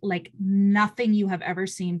city like nothing you have ever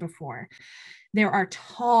seen before. There are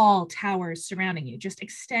tall towers surrounding you, just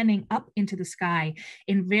extending up into the sky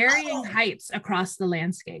in varying heights across the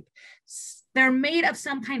landscape. They're made of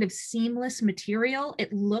some kind of seamless material.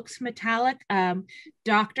 It looks metallic.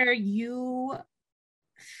 Doctor, you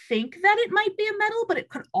think that it might be a metal, but it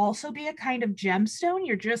could also be a kind of gemstone.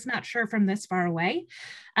 You're just not sure from this far away.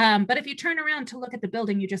 But if you turn around to look at the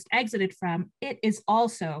building you just exited from, it is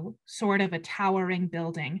also sort of a towering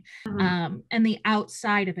building. And the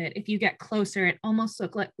outside of it, if you get closer, it almost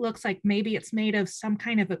looks like maybe it's made of some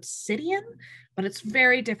kind of obsidian, but it's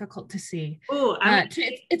very difficult to see. Ooh,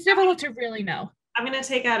 it's difficult to really know. I'm going to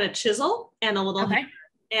take out a chisel and a little hammer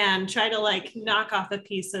and try to like knock off a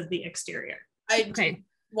piece of the exterior.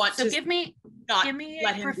 Give me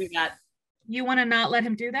let him do that. You want to not let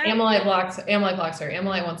him do that? Amalite blocks her.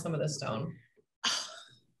 Amalite wants some of this stone.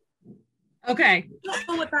 Okay. I don't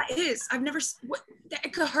know what that is. I've never. What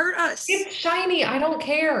that could hurt us. It's shiny. I don't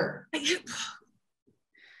care.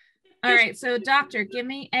 All right. So, Doctor, give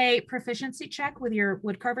me a proficiency check with your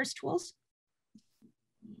woodcarver's tools.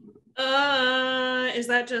 Is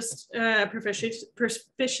that just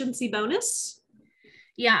proficiency bonus?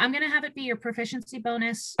 Yeah, I'm going to have it be your proficiency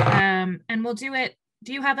bonus. And we'll do it.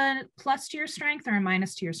 Do you have a plus to your strength or a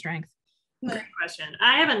minus to your strength? Great question.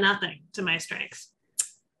 I have a nothing to my strength.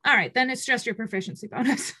 All right, then it's just your proficiency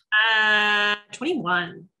bonus.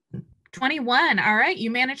 21. 21. All right, you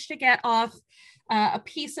managed to get off a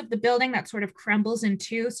piece of the building that sort of crumbles in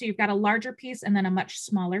two. So you've got a larger piece and then a much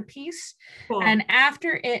smaller piece. Cool. And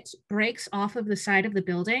after it breaks off of the side of the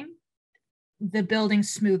building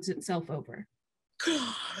smooths itself over.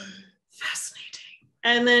 Fascinating.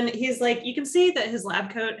 And then he's like, you can see that his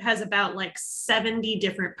lab coat has about like 70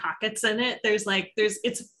 different pockets in it.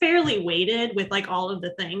 It's fairly weighted with like all of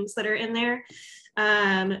the things that are in there.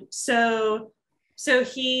 So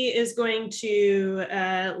he is going to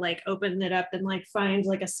like open it up and like find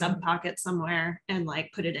like a sub pocket somewhere and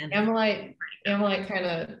like put it in. Amalite kind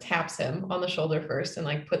of taps him on the shoulder first and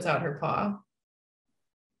like puts out her paw.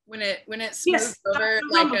 When it smooths over,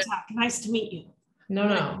 like nice to meet you.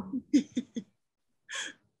 No.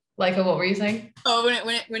 Like what were you saying? Oh,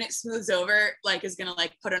 when it smooths over, like is gonna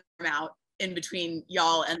like put an arm out in between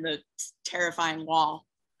y'all and the terrifying wall.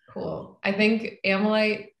 Cool. I think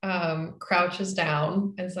Amalite crouches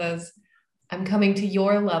down and says, "I'm coming to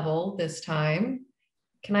your level this time.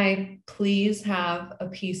 Can I please have a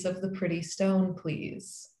piece of the pretty stone,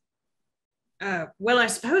 please?" Well, I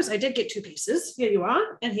suppose I did get 2 pieces. Here you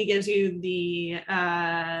are. And he gives you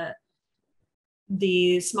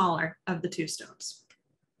the smaller of the 2 stones.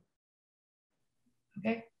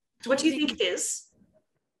 Okay. What do you think it is?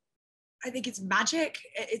 I think it's magic.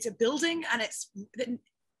 It's a building and it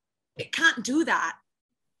can't do that.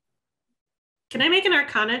 Can I make an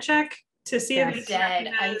Arcana check to see if it's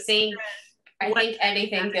dead? I think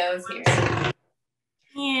anything goes here.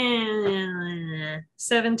 Yeah,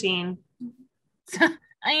 17.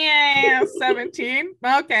 Yeah, 17.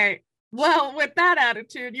 Okay. Well, with that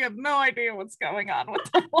attitude, you have no idea what's going on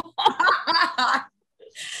with the wall.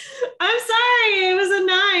 I'm sorry, it was a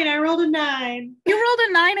 9. I rolled a 9. You rolled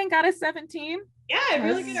a 9 and got a 17? Yeah, I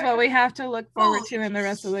really This is what we have to look forward to in the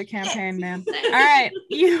rest of the campaign, man. All right,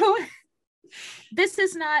 this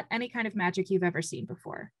is not any kind of magic you've ever seen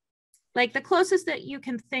before. Like the closest that you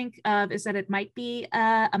can think of is that it might be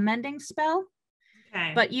a mending spell,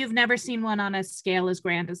 Okay. but you've never seen one on a scale as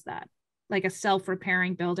grand as that. Like a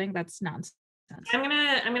self-repairing building. That's nonsense. I'm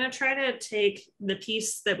gonna try to take the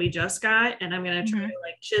piece that we just got, and I'm gonna try to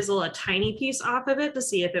like chisel a tiny piece off of it to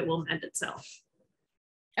see if it will mend itself.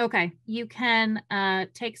 Okay, you can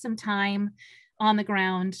take some time on the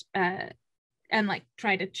ground and like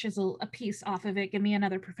try to chisel a piece off of it. Give me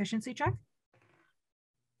another proficiency check.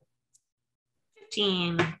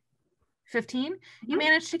 15. 15. You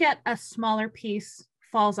manage to get a smaller piece,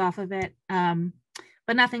 falls off of it,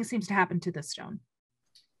 but nothing seems to happen to the stone.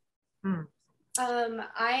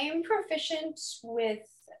 I'm proficient with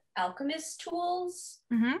alchemist tools.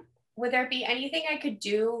 Would there be anything I could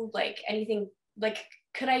do, like anything, like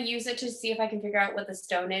could I use it to see if I can figure out what the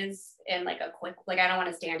stone is in like a quick, like I don't want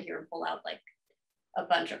to stand here and pull out like a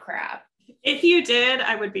bunch of crap. If you did,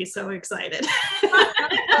 I would be so excited.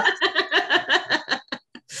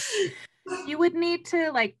 You would need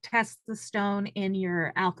to like test the stone in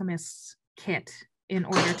your alchemist's kit in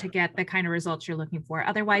order to get the kind of results you're looking for.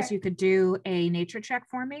 Otherwise, you could do a nature check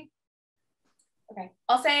for me. Okay.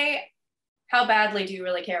 I'll say, how badly do you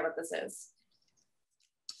really care what this is?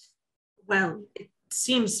 Well, it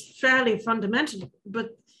seems fairly fundamental,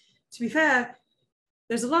 but to be fair,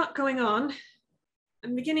 there's a lot going on.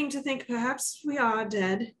 I'm beginning to think perhaps we are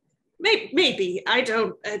dead. Maybe. I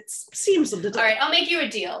don't. It seems a little. All right, I'll make you a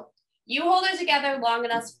deal. You hold it together long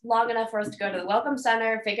enough for us to go to the welcome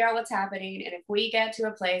center, figure out what's happening, and if we get to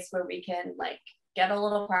a place where we can like get a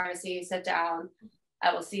little privacy, sit down,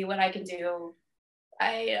 I will see what I can do.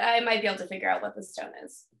 I might be able to figure out what the stone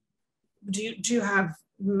is. Do you have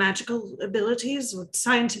magical abilities or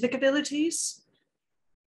scientific abilities,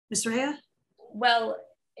 Miss Rhea? Well,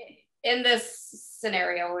 in this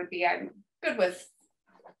scenario would be I'm good with,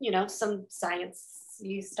 some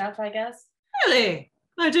science-y stuff, I guess. Really?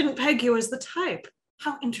 I didn't peg you as the type.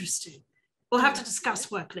 How interesting. We'll have to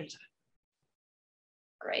discuss work later.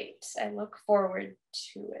 Great. I look forward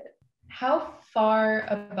to it. How far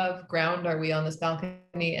above ground are we on this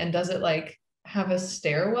balcony? And does it like have a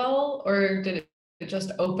stairwell, or did it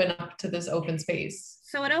just open up to this open space?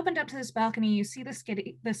 So it opened up to this balcony. You see the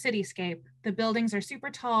cityscape. The buildings are super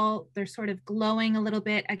tall. They're sort of glowing a little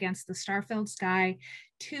bit against the star-filled sky.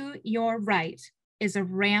 To your right is a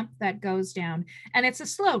ramp that goes down, and it's a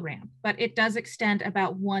slow ramp, but it does extend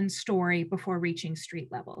about 1 story before reaching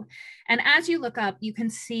street level. And as you look up, you can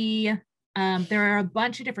see there are a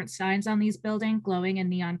bunch of different signs on these buildings, glowing in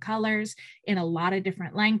neon colors in a lot of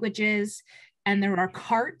different languages. And there are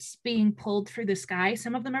carts being pulled through the sky.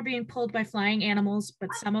 Some of them are being pulled by flying animals,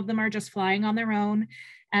 but some of them are just flying on their own.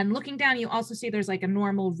 And looking down, you also see there's like a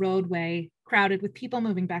normal roadway crowded with people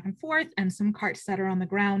moving back and forth and some carts that are on the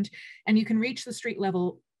ground. And you can reach the street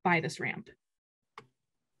level by this ramp.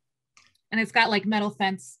 And it's got like metal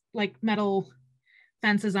fences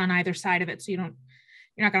on either side of it. So you're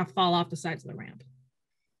not gonna fall off the sides of the ramp.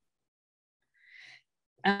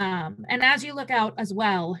 And as you look out as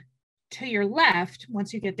well, to your left,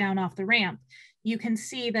 once you get down off the ramp, you can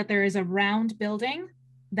see that there is a round building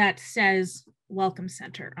that says Welcome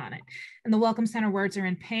Center on it. And the Welcome Center words are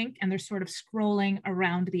in pink, and they're sort of scrolling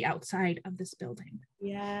around the outside of this building.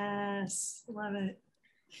 Yes, love it.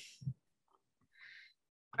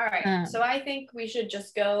 All right, so I think we should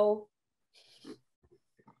just go.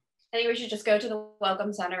 I think we should just go to the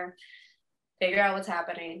Welcome Center, figure out what's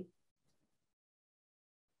happening,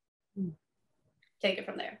 take it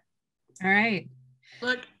from there. All right.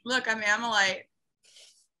 Look, I'm Amalite.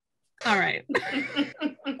 All right.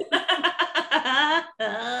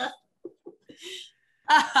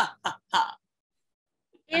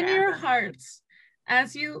 In your hearts,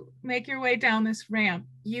 as you make your way down this ramp,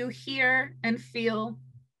 you hear and feel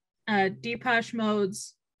Deepash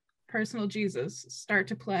Mode's Personal Jesus start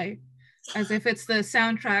to play, as if it's the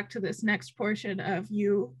soundtrack to this next portion of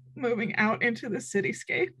you moving out into the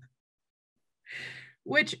cityscape,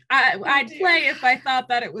 which I'd play if I thought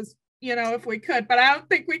that it was, if we could, but I don't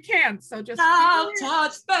think we can. So just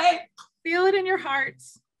feel it in your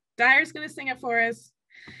hearts. Dier's going to sing it for us.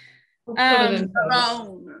 We'll put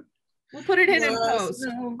it in post.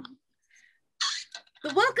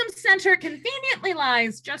 The Welcome Center conveniently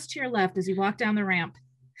lies just to your left as you walk down the ramp.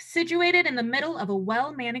 Situated in the middle of a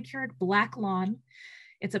well-manicured black lawn,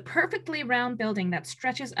 it's a perfectly round building that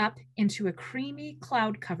stretches up into a creamy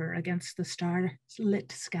cloud cover against the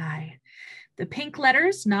star-lit sky. The pink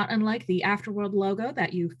letters, not unlike the AfterWorld logo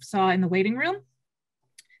that you saw in the waiting room,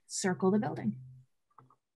 circle the building.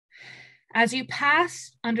 As you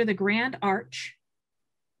pass under the grand arch,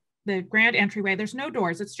 the grand entryway, there's no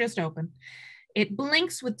doors, it's just open. It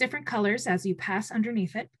blinks with different colors as you pass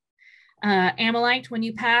underneath it. Amalite, when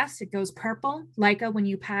you pass, it goes purple. Leica, when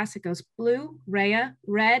you pass, it goes blue. Rhea,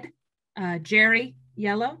 red. Jerry,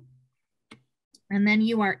 yellow. And then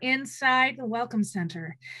you are inside the Welcome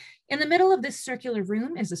Center. In the middle of this circular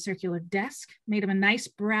room is a circular desk made of a nice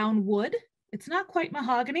brown wood. It's not quite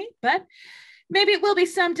mahogany, but maybe it will be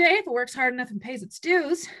someday if it works hard enough and pays its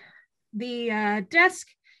dues. The desk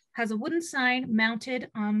has a wooden sign mounted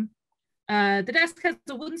on,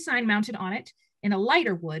 it in a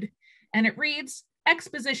lighter wood, and it reads,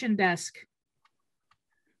 Exposition Desk.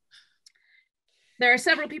 There are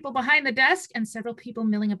several people behind the desk and several people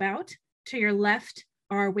milling about. To your left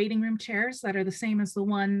are waiting room chairs that are the same as the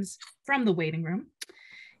ones from the waiting room.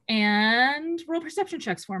 And roll perception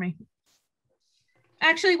checks for me.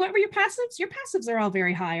 Actually, what were your passives? Your passives are all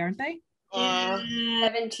very high, aren't they?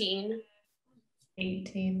 17.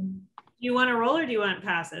 18. You want to roll or do you want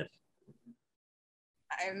passive?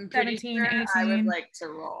 I'm pretty 17, sure 18. I would like to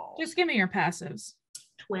roll. Just give me your passives.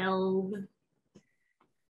 12.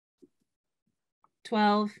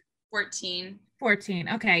 12. 14. 14.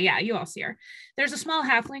 Okay, yeah, you all see her. There's a small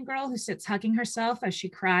halfling girl who sits hugging herself as she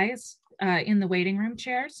cries in the waiting room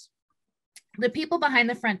chairs. The people behind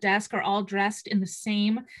the front desk are all dressed in the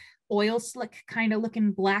same oil slick kind of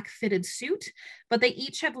looking black fitted suit, but they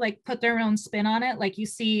each have like put their own spin on it, like you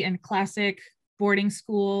see in classic boarding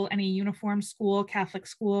school, any uniform school, Catholic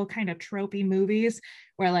school kind of tropey movies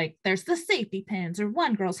where like there's the safety pins or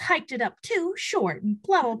one girl's hiked it up too short and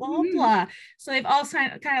blah, blah, blah, blah. So they've all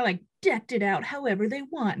kind of like decked it out however they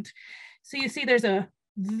want. So you see there's a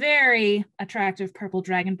very attractive purple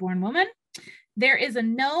dragonborn woman. There is a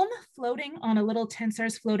gnome floating on a little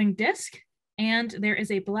Tensar's floating disc, and there is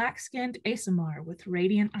a black-skinned Asimar with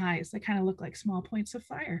radiant eyes that kind of look like small points of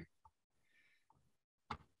fire.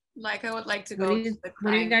 Leica would like to go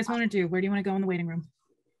What do you guys want to do? Where do you want to go in the waiting room?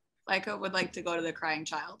 Leica would like to go to the crying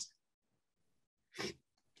child.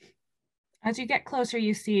 As you get closer,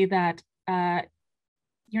 you see that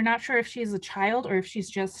you're not sure if she's a child or if she's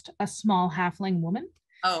just a small halfling woman.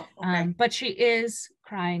 Oh, okay. But she is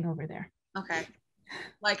crying over there. Okay.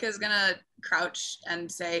 Leica's gonna crouch and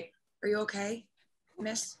say, "Are you okay,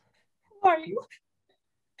 miss?" Who are you?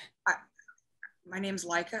 My name's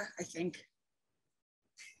Leica, I think.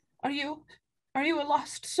 Are you a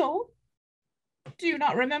lost soul? Do you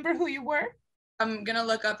not remember who you were? I'm gonna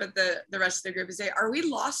look up at the rest of the group and say, "Are we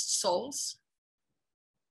lost souls?"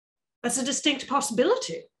 That's a distinct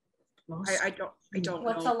possibility. I don't know.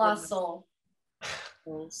 What's a lost soul?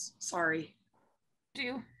 Souls. Sorry.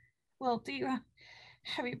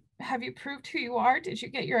 Have you proved who you are? Did you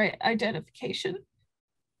get your identification?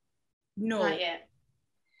 No. Not yet.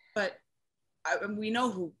 But we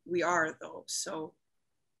know who we are, though. So,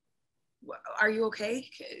 are you okay?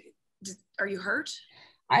 Are you hurt?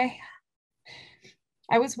 I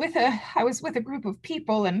was with a group of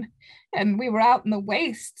people, and we were out in the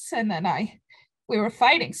wastes, and then we were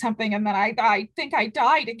fighting something, and then I think I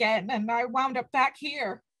died again, and I wound up back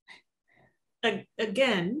here.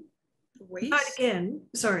 Again? Not again.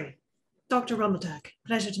 Sorry. Dr. Rummelduck,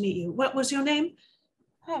 pleasure to meet you. What was your name?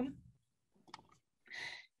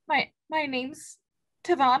 My name's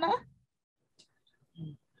Tavana.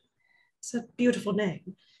 It's a beautiful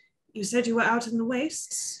name. You said you were out in the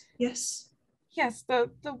wastes, yes? Yes,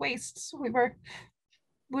 the wastes. We were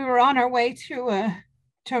on our way to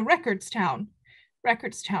Recordstown.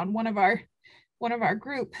 Recordstown. One of our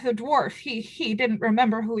group, the dwarf, he didn't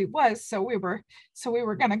remember who he was, so we were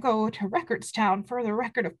gonna go to Recordstown for the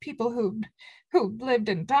record of people who lived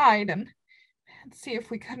and died, and see if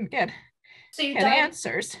we couldn't get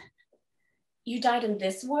answers. You died in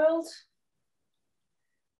this world?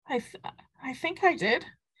 I think I did.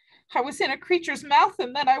 I was in a creature's mouth,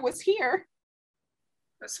 and then I was here.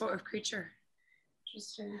 What sort of creature?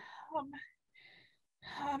 Interesting.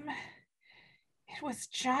 It was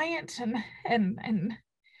giant and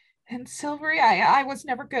silvery. I was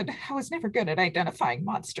never good. I was never good at identifying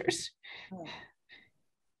monsters. Oh.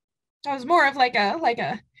 I was more of like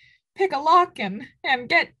a pick a lock and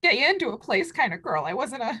get you into a place kind of girl. I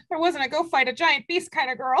wasn't a go fight a giant beast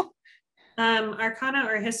kind of girl. Arcana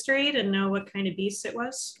or history to know what kind of beast it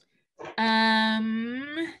was?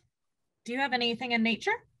 Do you have anything in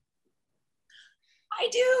nature? I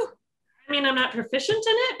do. I mean, I'm not proficient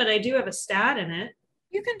in it, but I do have a stat in it.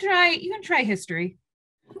 You can try history.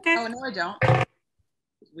 Okay. Oh, no, I don't.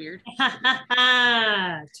 It's weird.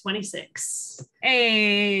 26.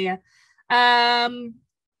 Hey.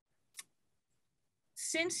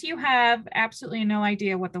 Since you have absolutely no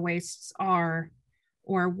idea what the wastes are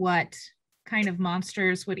or what kind of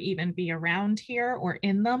monsters would even be around here or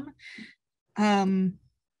in them,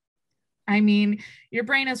 I mean, your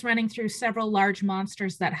brain is running through several large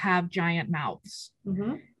monsters that have giant mouths.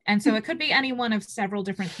 Mm-hmm. And so it could be any one of several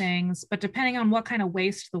different things, but depending on what kind of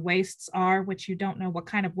waste the wastes are, which you don't know what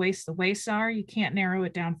kind of waste the wastes are, you can't narrow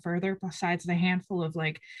it down further besides the handful of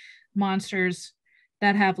like monsters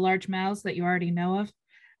that have large mouths that you already know of.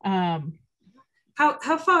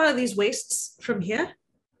 How far are these wastes from here?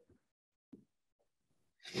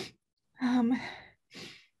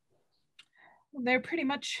 They're pretty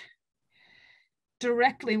much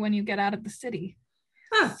directly when you get out of the city.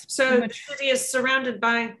 So the city is surrounded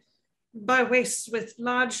by wastes with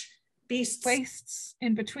large beasts. Wastes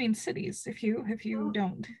in between cities. If you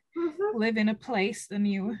don't live in a place, then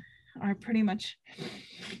you are pretty much.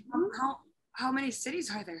 How many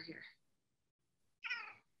cities are there here?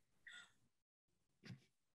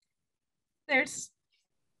 There's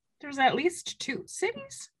at least 2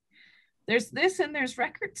 cities. There's this and there's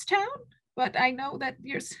Records Town, but I know that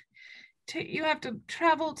you have to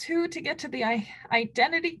travel to get to the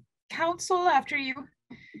Identity Council after you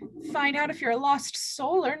find out if you're a lost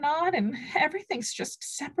soul or not, and everything's just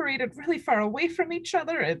separated really far away from each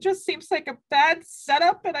other. It just seems like a bad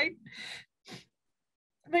setup, and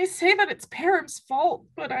they say that it's Perim's fault,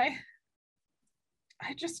 but I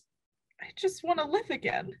just want to live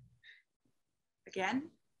again. Again?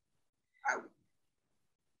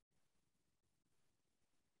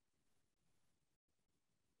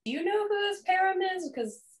 Do you know who this Perim is?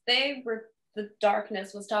 Because the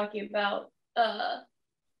darkness was talking about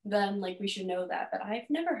them, like we should know that, but I've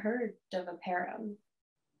never heard of a Perim.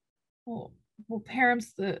 Well,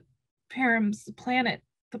 Perim's the planet,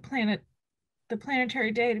 the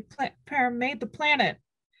planetary deity. Perim made the planet.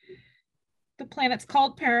 The planet's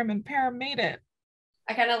called Perim, and Perim made it.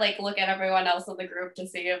 I kind of like look at everyone else in the group to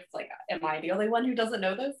see if like, am I the only one who doesn't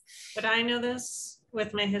know this? Would I know this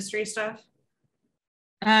with my history stuff?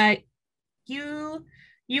 You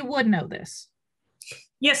would know this.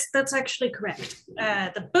 Yes, that's actually correct.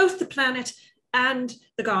 Both the planet and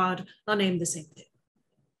the god are named the same thing.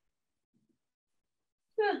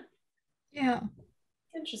 Yeah.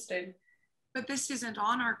 Interesting. But this isn't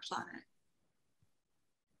on our planet.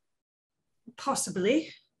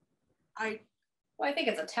 Possibly. I think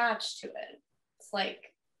it's attached to it. It's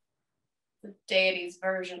like the deity's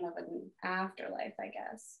version of an afterlife, I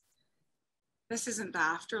guess. This isn't the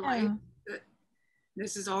afterlife. Yeah.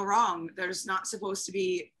 This is all wrong. There's not supposed to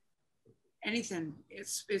be anything.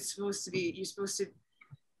 It's supposed to be, it's supposed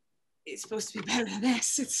to be better than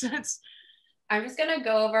this. It's I'm just gonna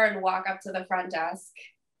go over and walk up to the front desk.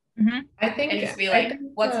 Mm-hmm. And just be like,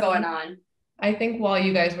 what's going on? I think while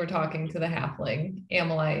you guys were talking to the halfling,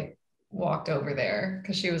 Amalite walked over there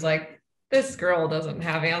because she was like, this girl doesn't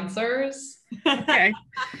have answers. Okay.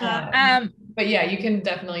 But yeah, you can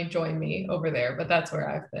definitely join me over there, but that's where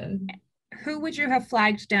I've been. Who would you have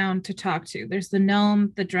flagged down to talk to? There's the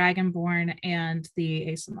gnome, the dragonborn, and the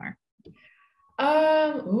ASMR.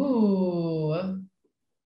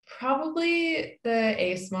 Probably the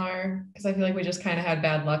ASMR, because I feel like we just kind of had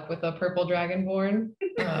bad luck with the purple dragonborn.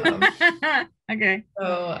 Okay.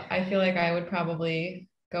 So I feel like I would probably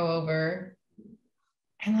go over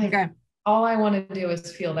and all I want to do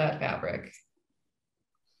is feel that fabric.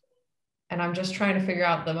 And I'm just trying to figure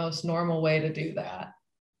out the most normal way to do that.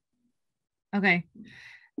 Okay.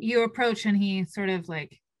 You approach and he sort of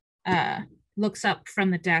like looks up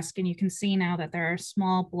from the desk, and you can see now that there are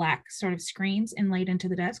small black sort of screens inlaid into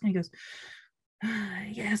the desk, and he goes,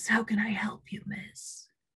 yes, how can I help you, miss?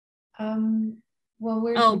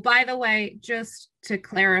 Well, by the way, just to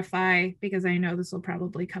clarify, because I know this will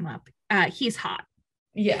probably come up, he's hot.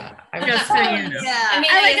 Yeah. Just so you know. Yeah.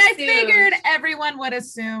 I figured everyone would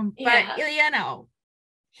assume, but you know,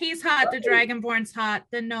 he's hot, the dragonborn's hot,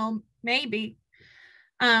 the gnome, maybe.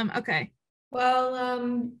 Okay.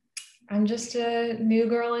 Well, I'm just a new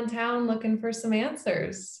girl in town looking for some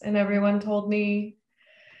answers, and everyone told me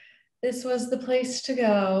this was the place to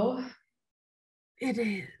go. It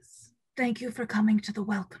is. Thank you for coming to the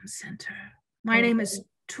Welcome Center. My name is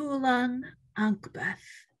Tulan Ankbeth.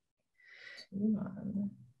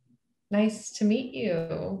 Tulan. Nice to meet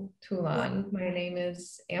you, Tulan. My name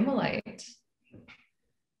is Amalite.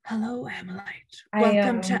 Hello, Amalite.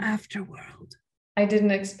 Welcome to Afterworld. I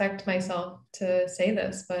didn't expect myself to say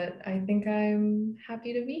this, but I think I'm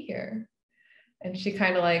happy to be here. And she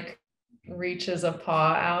kind of like reaches a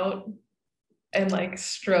paw out and like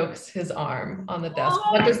strokes his arm on the desk.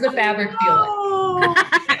 What does the fabric feel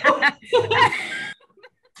like?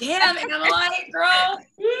 Damn, Amalite, girl.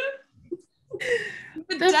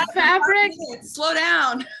 The fabric. Slow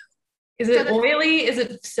down. Is it oily? Is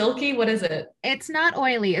it silky? What is it? It's not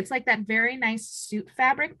oily. It's like that very nice suit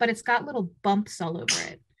fabric, but it's got little bumps all over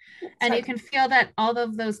it. And you can feel that all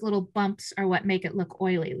of those little bumps are what make it look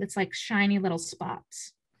oily. It's like shiny little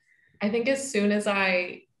spots. I think as soon as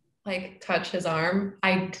I touch his arm,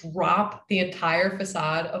 I drop the entire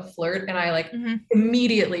facade of flirt and I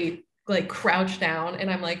immediately crouch down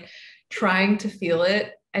and I'm trying to feel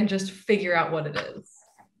it and just figure out what it is.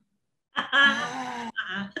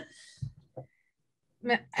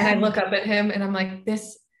 And I look up at him and I'm like,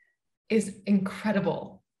 this is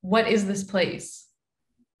incredible. What is this place?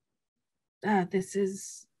 This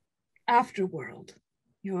is AfterWorld.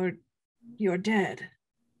 You're dead.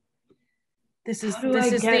 This is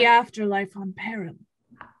the afterlife on Perim.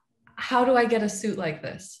 How do I get a suit like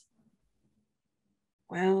this?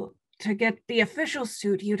 Well, to get the official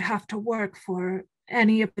suit, you'd have to work for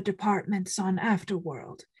any of the departments on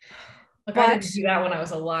AfterWorld. Look, I didn't do that when I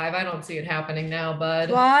was alive. I don't see it happening now, bud.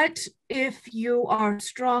 But if you are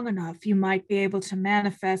strong enough, you might be able to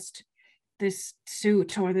manifest this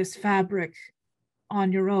suit or this fabric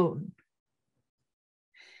on your own.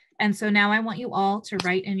 And so now I want you all to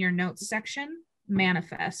write in your notes section,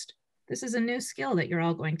 manifest. This is a new skill that you're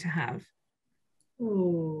all going to have.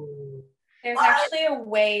 Ooh. There's actually a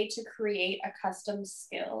way to create a custom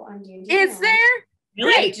skill on D&D. Is there?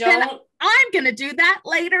 Really? Great. I'm going to do that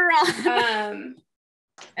later on.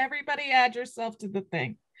 Everybody add yourself to the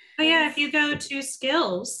thing. Oh yeah, if you go to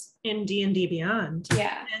skills in D&D Beyond.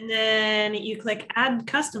 Yeah. And then you click add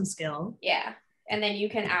custom skill. Yeah. And then you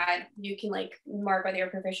can mark whether you're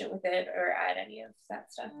proficient with it or add any of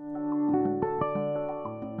that stuff.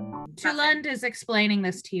 Tulund is explaining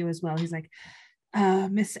this to you as well. He's like,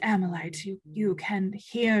 Miss Amelite, you can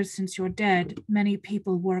hear since you're dead, many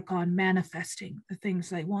people work on manifesting the things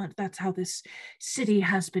they want. That's how this city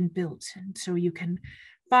has been built. And so you can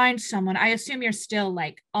find someone. I assume you're still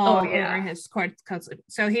over his coat.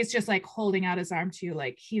 So he's just holding out his arm to you.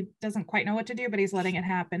 He doesn't quite know what to do, but he's letting it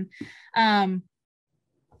happen.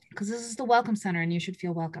 Because this is the welcome center and you should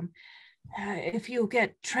feel welcome. If you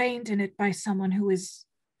get trained in it by someone who is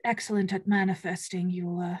excellent at manifesting,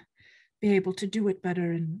 you'll be able to do it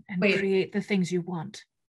better and create the things you want.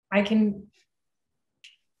 I can...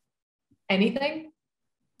 Anything?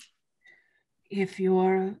 If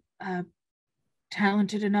you're a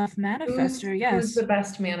talented enough manifester, yes. Who's the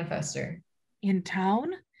best manifester? In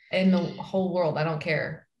town? In the whole world, I don't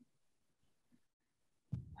care.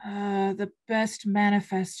 The best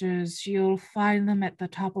manifestors, you'll find them at the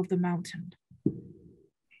top of the mountain.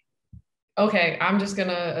 Okay, I'm just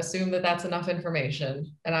gonna assume that that's enough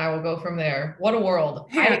information and I will go from there. What a world.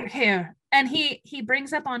 Here. And he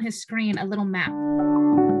brings up on his screen a little map.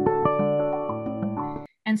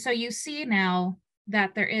 And so you see now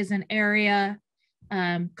that there is an area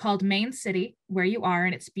called Main City where you are,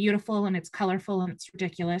 and it's beautiful and it's colorful and it's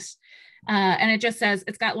ridiculous. And it just says,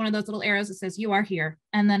 it's got one of those little arrows that says you are here.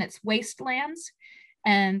 And then it's wastelands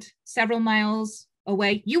and several miles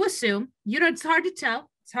away. You assume, it's hard to tell.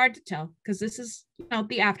 It's hard to tell because this is,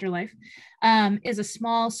 the afterlife, is a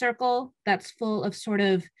small circle that's full of sort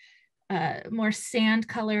of more sand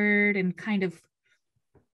colored and kind of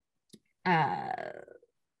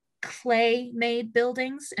clay made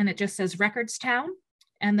buildings. And it just says Records Town.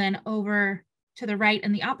 And then over to the right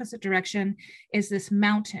in the opposite direction is this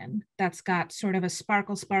mountain that's got sort of a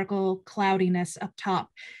sparkle cloudiness up top.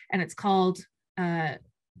 And it's called the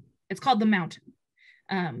mountain,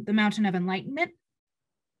 the Mountain of Enlightenment.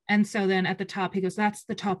 And so then at the top, he goes, that's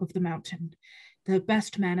the top of the mountain. The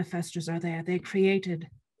best manifestors are there. They created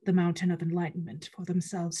the Mountain of Enlightenment for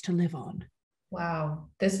themselves to live on. Wow,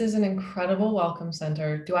 this is an incredible welcome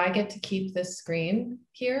center. Do I get to keep this screen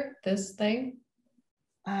here, this thing?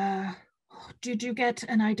 Did you get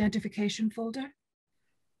an identification folder?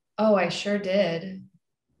 Oh, I sure did.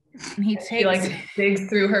 And he digs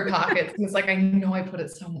through her pockets and it's I know I put it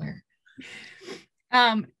somewhere.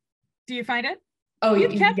 Do you find it? Oh, you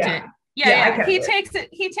kept it. Yeah. He takes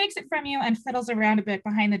it from you and fiddles around a bit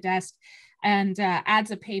behind the desk and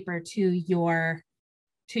adds a paper to your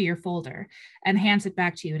folder and hands it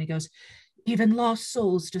back to you. And he goes, even lost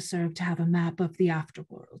souls deserve to have a map of the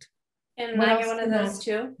afterworld. And I get one of those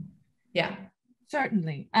too? Yeah.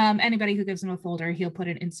 Certainly. Anybody who gives him a folder, he'll put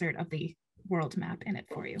an insert of the world map in it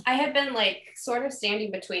for you. I had been sort of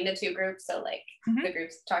standing between the two groups, so the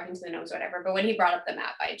groups talking to the gnomes or whatever, but when he brought up the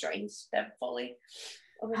map, I joined them fully.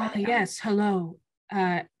 Yes, hello.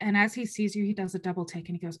 And as he sees you, he does a double take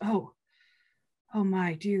and he goes, oh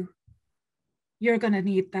my, you're gonna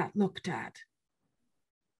need that looked at.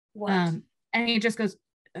 What? And he just goes,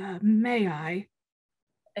 may I?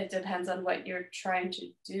 It depends on what you're trying to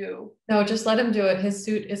do. No, just let him do it. His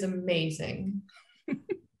suit is amazing.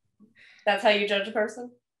 That's how you judge a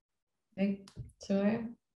person? So I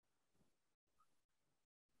am.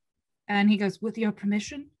 And he goes, with your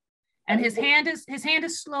permission. And his hand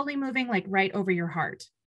is slowly moving like right over your heart.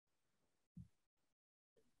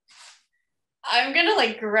 I'm gonna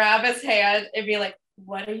like grab his hand and be like,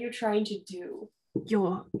 what are you trying to do?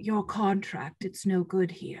 Your contract, it's no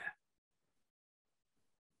good here.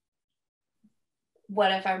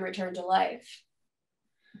 What if I'm returned to life?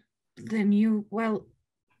 Then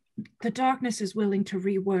the darkness is willing to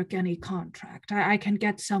rework any contract. I can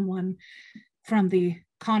get someone from the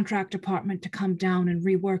contract department to come down and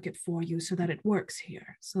rework it for you so that it works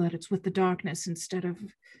here, so that it's with the darkness instead of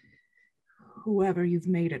whoever you've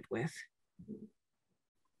made it with.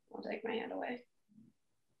 I'll take my hand away.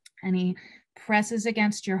 And he presses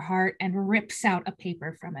against your heart and rips out a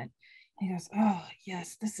paper from it. He goes, oh,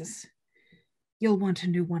 yes, you'll want a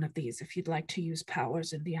new one of these if you'd like to use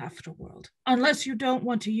powers in the afterworld. Unless you don't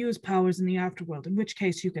want to use powers in the afterworld, in which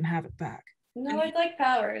case you can have it back. No, I'd like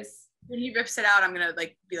powers. When he rips it out, I'm gonna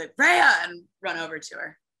like be like, Rhea, and run over to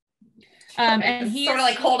her. And he sort of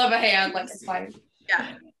like hold up a hand, like it's fine.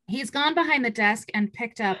 Yeah. He's gone behind the desk and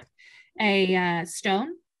picked up a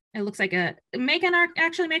stone. It looks like make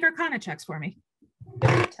Arcana checks for me.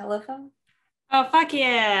 Telephone? Oh, fuck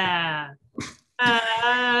yeah.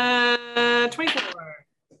 24.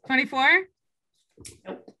 24?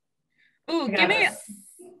 Nope. Ooh, give me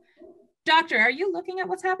Doctor, are you looking at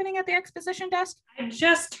what's happening at the exposition desk? I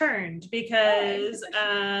just turned because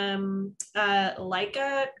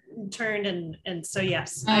Leica turned and so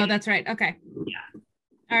yes. Oh, that's right. Okay. Yeah.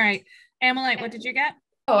 All right. Amelite, what did you get?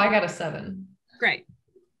 Oh, I got a 7. Great.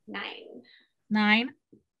 9.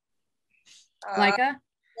 Leica?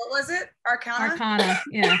 What was it? Arcana? Arcana,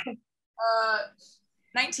 yeah.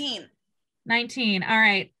 19. 19. All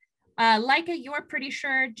right. Leica, you're pretty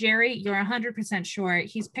sure. Jerry, you're 100% sure.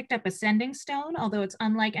 He's picked up a sending stone, although it's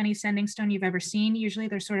unlike any sending stone you've ever seen. Usually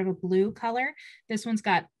they're sort of a blue color. This one's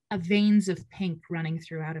got veins of pink running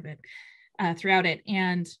throughout it.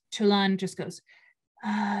 And Tulan just goes,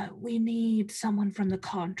 we need someone from the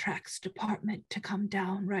contracts department to come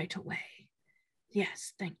down right away.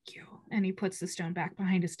 Yes, thank you. And he puts the stone back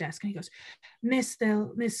behind his desk and he goes, Miss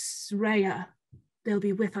Rhea, they'll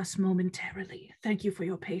be with us momentarily. Thank you for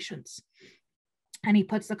your patience. And he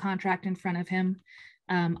puts the contract in front of him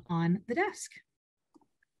on the desk.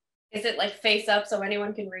 Is it like face up so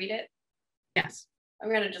anyone can read it? Yes. I'm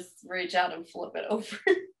going to just reach out and flip it over.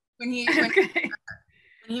 When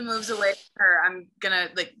he moves away from her, I'm gonna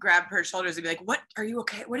like grab her shoulders and be like, "What? Are you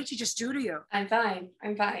okay? What did he just do to you?" I'm fine.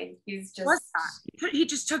 He's just. What's that? He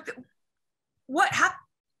just took. What happened?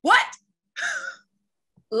 What?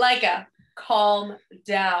 Leica, calm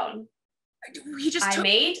down. He just. I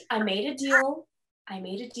made a deal. I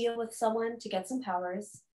made a deal with someone to get some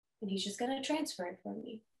powers, and he's just gonna transfer it for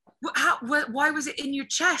me. Why was it in your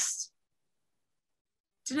chest?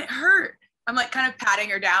 Didn't it hurt? I'm like kind of patting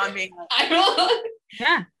her down, being like,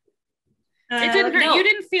 yeah. It didn't hurt. No. You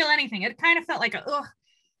didn't feel anything. It kind of felt like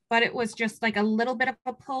but it was just like a little bit of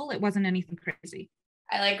a pull. It wasn't anything crazy.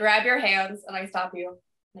 I like grab your hands and I stop you.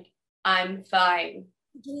 Like, I'm fine.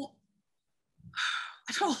 I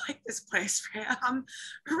don't like this place, Rhea. I'm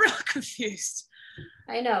real confused.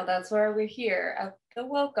 I know, that's where we're here at the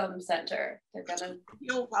Welcome Center. They're gonna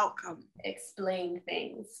You're welcome. explain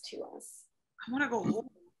things to us. I want to go home.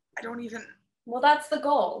 I don't even. Well, that's the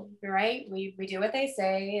goal, right? We do what they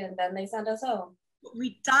say and then they send us home.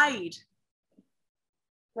 We died.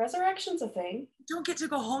 Resurrection's a thing. We don't get to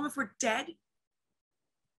go home if we're dead.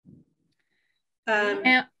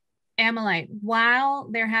 Amelite, while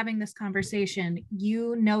they're having this conversation,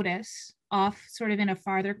 you notice off sort of in a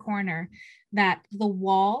farther corner that the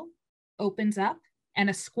wall opens up and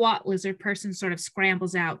a squat lizard person sort of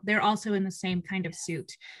scrambles out. They're also in the same kind of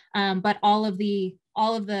suit, but all of the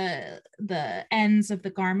ends of the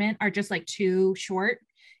garment are just like too short.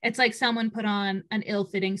 It's like someone put on an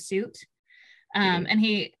ill-fitting suit, and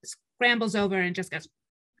he scrambles over and just goes,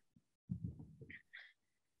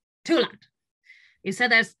 Tulan, you said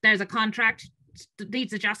there's a contract that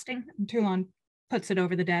needs adjusting. And Tulan puts it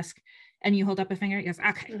over the desk, and you hold up a finger. He goes,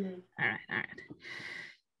 okay, all right.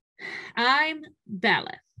 I'm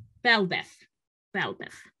Belbeth.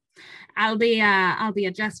 I'll be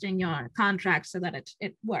adjusting your contract so that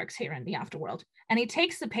it works here in the afterworld. And he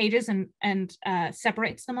takes the pages and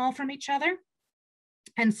separates them all from each other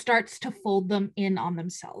and starts to fold them in on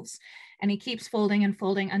themselves. And he keeps folding and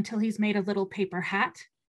folding until he's made a little paper hat.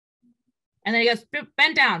 And then he goes,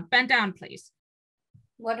 bend down, please.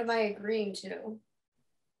 What am I agreeing to?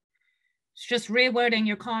 It's just rewording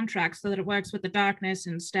your contract so that it works with the darkness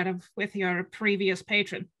instead of with your previous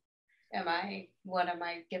patron. What am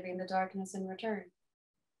I giving the darkness in return?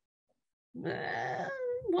 What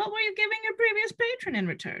were you giving your previous patron in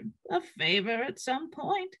return? A favor at some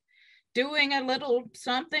point. Doing a little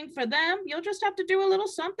something for them. You'll just have to do a little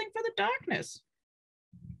something for the darkness.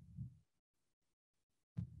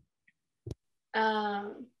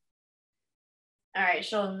 All right,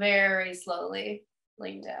 she'll very slowly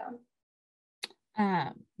lean down.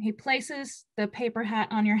 He places the paper hat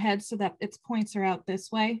on your head so that its points are out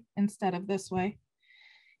this way instead of this way.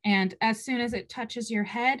 And as soon as it touches your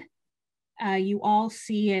head, you all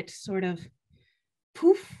see it sort of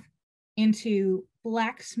poof into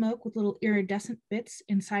black smoke with little iridescent bits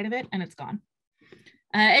inside of it, and it's gone.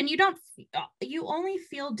 And you only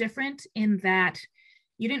feel different in that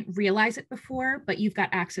you didn't realize it before, but you've got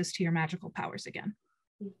access to your magical powers again.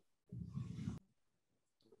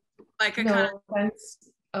 Like a No offense.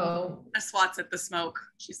 Oh. swats at the smoke.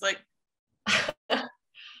 She's like,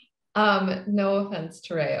 No offense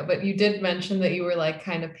to Rhea, but you did mention that you were like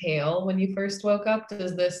kind of pale when you first woke up.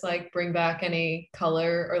 Does this like bring back any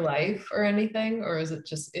color or life or anything? Or is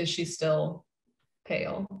she still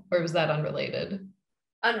pale? Or was that unrelated?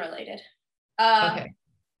 Unrelated. Okay.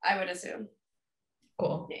 I would assume.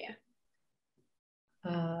 Cool. Yeah.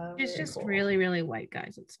 It's just cool. really, really white,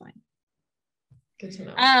 guys. It's fine. Good to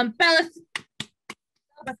know.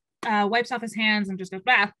 Bella wipes off his hands and just goes,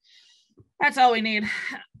 that's all we need.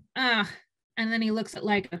 And then he looks at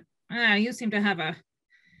Leica. You seem to have a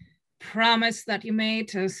promise that you made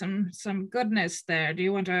to some goodness there. Do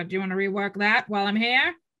you want to rework that while I'm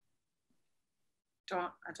here? I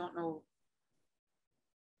don't know.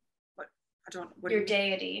 What Your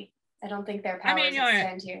deity. I don't think their powers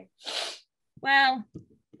extend here. Well,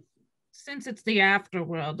 since it's the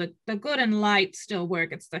afterworld, the good and light still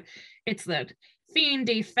work. It's the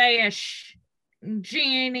fiendy, fayish,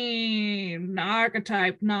 genie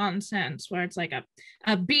archetype nonsense where it's like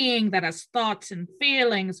a being that has thoughts and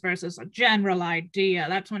feelings versus a general idea.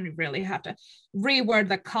 That's when you really have to reword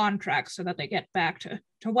the contract so that they get back to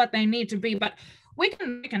what they need to be. But we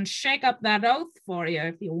can shake up that oath for you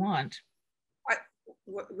if you want.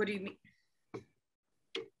 What do you mean?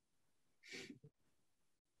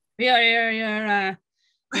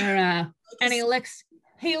 And he licks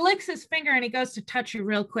his finger and he goes to touch you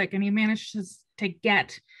real quick and he manages to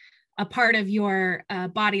get a part of your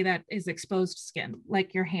body that is exposed skin,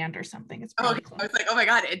 like your hand or something. It's probably close. I was like, oh my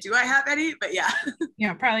God, do I have any? But yeah.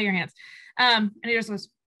 Yeah, probably your hands. And he just goes,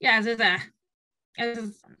 yeah, this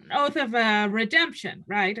is an oath of redemption,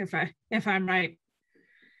 right? If I'm right.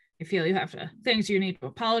 You feel you have things you need to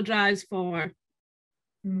apologize for.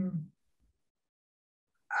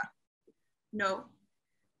 No.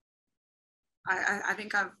 I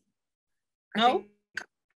think I've.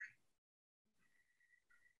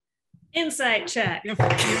 Insight check. You're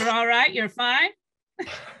all right. You're fine.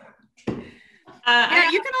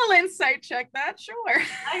 Yeah, you can all insight check that. Sure.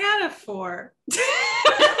 I got a 4.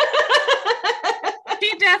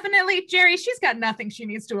 She definitely, Jerry, she's got nothing she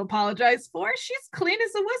needs to apologize for. She's clean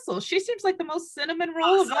as a whistle. She seems like the most cinnamon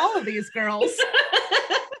roll of all of these girls.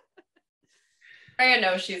 I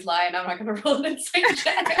know she's lying. I'm not going to roll an insight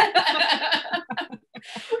check.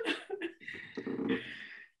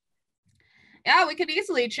 Yeah, we could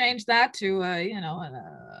easily change that to,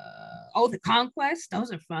 oath of conquest.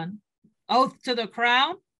 Those are fun. Oath to the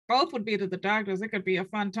crown. Both would be to the darkness. It could be a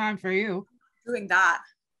fun time for you. Doing that.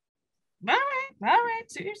 All right.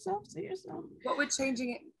 See yourself. What would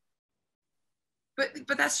changing it?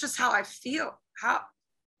 But that's just how I feel. How?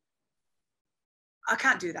 I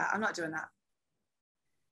can't do that. I'm not doing that.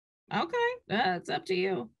 Okay, it's up to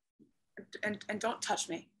you. And don't touch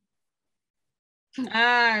me.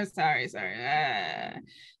 Sorry.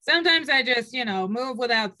 Sometimes I just, move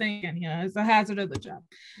without thinking, it's a hazard of the job.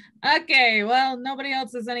 Okay, well, nobody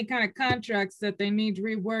else has any kind of contracts that they need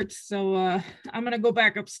reworked, so I'm gonna go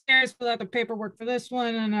back upstairs, fill out the paperwork for this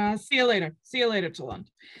one, and see you later to lunch.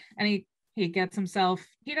 And he gets himself,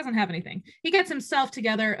 he doesn't have anything. He gets himself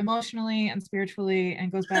together emotionally and spiritually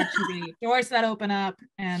and goes back to the doors that open up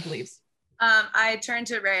and leaves. I turn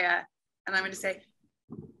to Rhea and I'm going to say,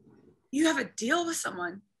 you have a deal with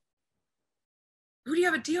someone. Who do you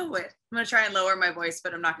have a deal with? I'm going to try and lower my voice,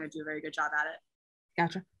 but I'm not going to do a very good job at it.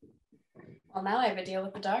 Gotcha. Well, now I have a deal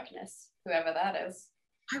with the darkness, whoever that is.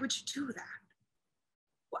 Why would you do that?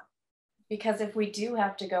 What? Because if we do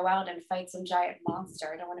have to go out and fight some giant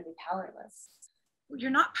monster, I don't want to be powerless.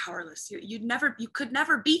 You're not powerless. You could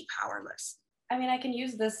never be powerless. I mean, I can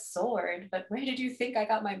use this sword, but where did you think I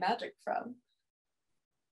got my magic from?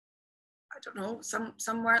 I don't know.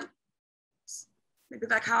 Somewhere maybe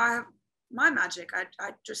like how I have my magic. I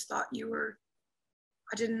just thought you were.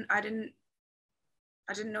 I didn't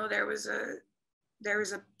know there was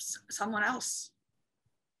someone else.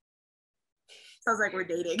 Sounds like we're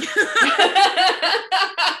dating.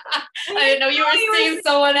 I didn't know you were seeing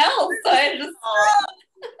someone else. I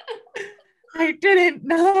didn't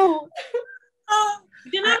know. We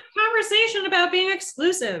didn't have a conversation about being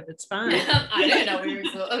exclusive. It's fine. I didn't know we were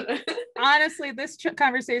exclusive. Honestly, this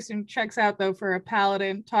conversation checks out though for a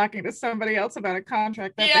paladin talking to somebody else about a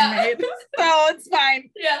contract that they made. So it's fine.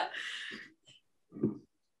 Yeah.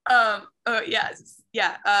 Yes.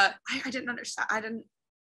 Yeah. I didn't understand. I didn't.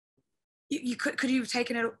 You could you have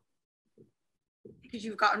taken it? Could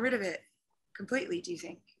you have gotten rid of it completely? Do you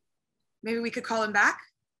think? Maybe we could call him back.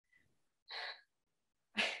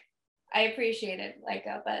 I appreciate it,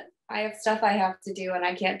 Leica, but I have stuff I have to do and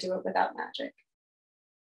I can't do it without magic.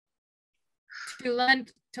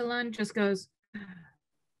 Talon just goes,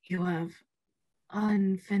 you have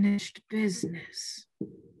unfinished business.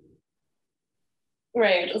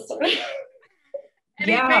 Right. Just sort of. And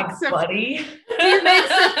Yeah, buddy. He makes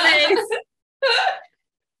a face.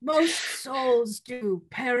 Most souls do.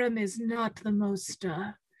 Perim is not the most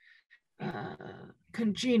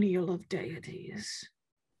congenial of deities.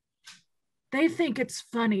 They think it's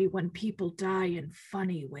funny when people die in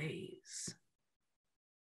funny ways.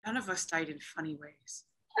 None of us died in funny ways.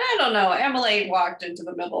 I don't know. Emily walked into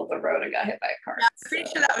the middle of the road and got hit by a car. Yeah, I'm pretty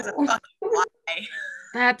sure that was a fucking lie.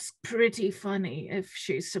 That's pretty funny if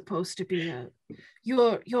she's supposed to be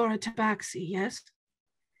you're a tabaxi, yes?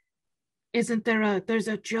 Isn't there's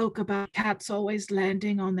a joke about cats always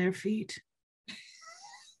landing on their feet?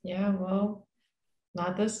 Yeah, well,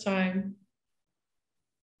 not this time.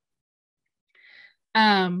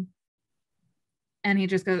 And he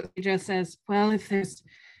just says, well, is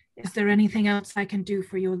there anything else I can do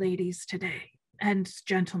for you ladies today? And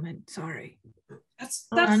gentlemen, sorry. That's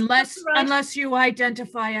unless you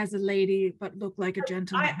identify as a lady but look like a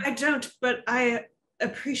gentleman. I don't, but I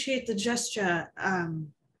appreciate the gesture.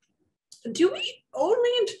 Do we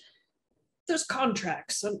only those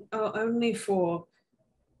contracts only for?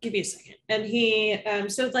 Give me a second. And he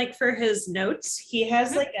so like for his notes, he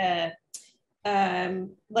has like a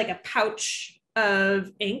pouch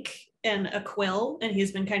of ink and a quill, and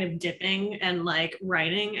he's been kind of dipping and like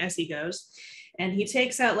writing as he goes. And he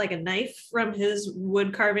takes out like a knife from his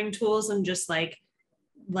wood carving tools and just like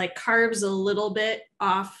carves a little bit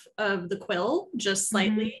off of the quill, just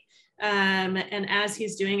slightly. And as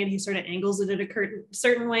he's doing it, he sort of angles it at a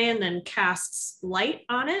certain way and then casts light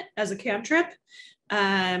on it as a cantrip.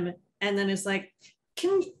 And then it's like,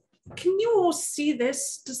 can you all see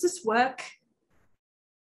this? Does this work?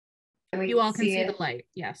 You all can see the light.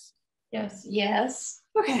 Yes.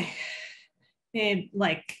 Okay. And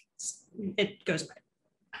like it goes away.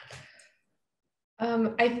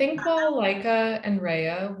 I think while Leica and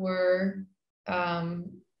Rhea were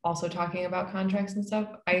also talking about contracts and stuff,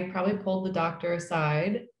 I probably pulled the doctor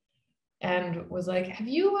aside and was like, have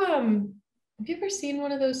you ever seen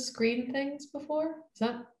one of those screen things before? Is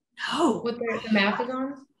that what the map is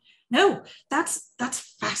on? No, that's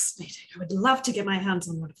fascinating. I would love to get my hands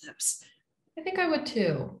on one of those. I think I would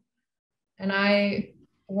too. And I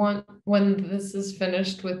want, when this is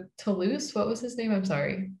finished with Toulouse, what was his name? I'm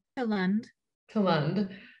sorry. Talund.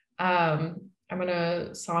 I'm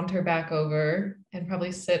gonna saunter back over and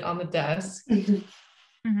probably sit on the desk. And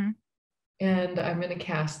I'm gonna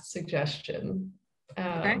cast suggestion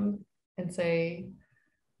and say,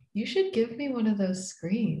 you should give me one of those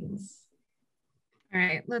screens. All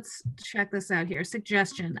right, let's check this out here.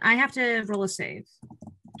 Suggestion. I have to roll a save.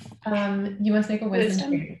 You must make a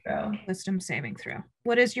wisdom saving throw. Wisdom saving throw.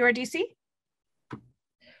 What is your DC?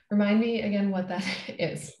 Remind me again what that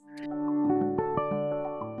is.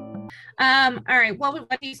 All right, what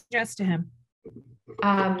do you suggest to him?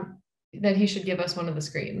 That he should give us one of the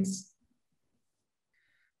screens.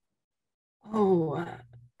 Oh,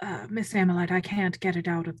 Miss Amelite, I can't get it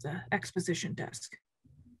out of the exposition desk.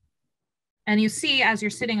 And you see as you're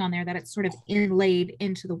sitting on there that it's sort of inlaid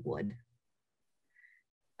into the wood.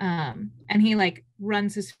 And he like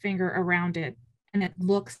runs his finger around it and it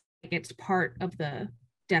looks like it's part of the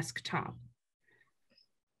desktop.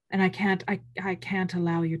 And I can't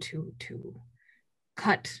allow you to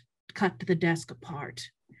cut the desk apart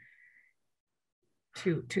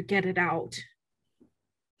to get it out.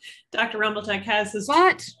 Dr. Rumbletech has his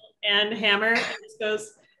and hammer and just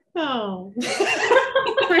goes, oh.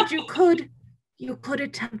 But you could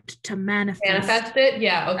attempt to manifest it.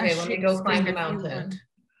 Yeah. Okay. Let me go climb the mountain.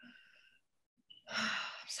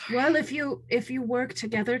 I'm Well, if you work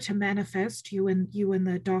together to manifest, you and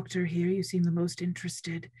the doctor here, you seem the most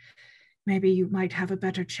interested. Maybe you might have a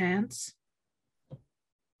better chance.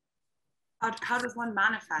 How does one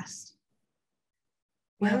manifest?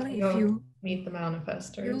 Well, if you meet the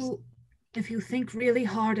manifestors. If you think really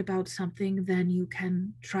hard about something, then you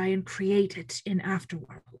can try and create it in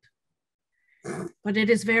AfterWorld. But it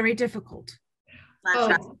is very difficult.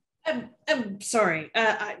 Oh, I'm sorry.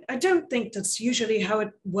 I don't think that's usually how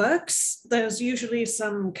it works. There's usually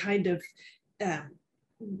some kind of,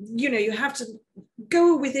 you have to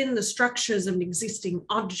go within the structures of an existing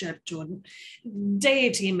object or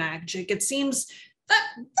deity magic. It seems that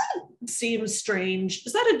seems strange.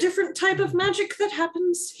 Is that a different type of magic that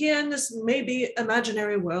happens here in this maybe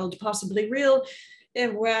imaginary world, possibly real,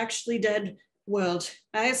 and we're actually dead world?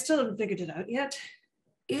 I still haven't figured it out yet.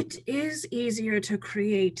 It is easier to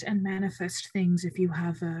create and manifest things if you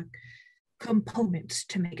have a component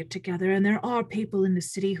to make it together. And there are people in the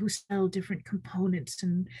city who sell different components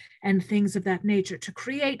and things of that nature to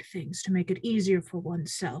create things to make it easier for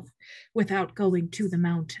oneself without going to the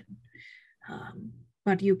mountain.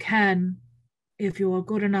 But you can, if you are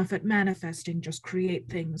good enough at manifesting, just create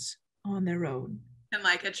things on their own. Can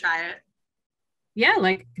Leica try it? Yeah,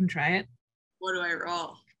 Leica can try it. What do I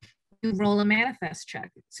roll? You roll a manifest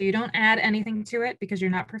check. So you don't add anything to it because you're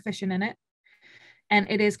not proficient in it. And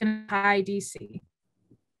it is going to high DC.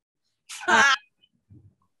 I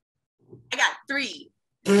got 3.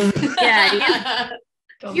 Yeah.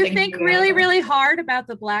 You think really, really hard about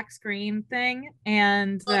the black screen thing,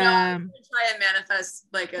 and I'm gonna try and manifest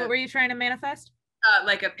like a. What were you trying to manifest?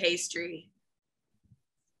 Like a pastry.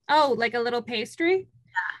 Oh, like a little pastry?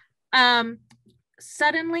 Yeah.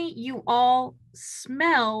 Suddenly you all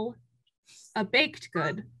smell a baked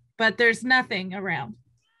good, but there's nothing around.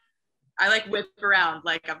 I like whip around,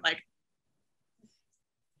 like I'm like.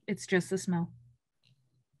 It's just the smell.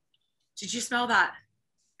 Did you smell that?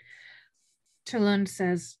 Tulund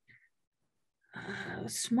says,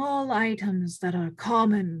 small items that are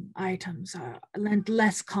common items and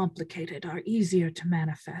less complicated are easier to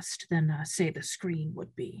manifest than, say, the screen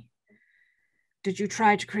would be. Did you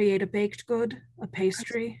try to create a baked good, a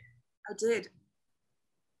pastry? I did.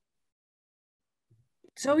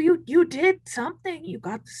 So you did something. You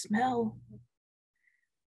got the smell.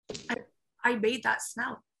 I made that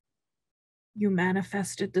smell. You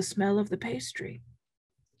manifested the smell of the pastry.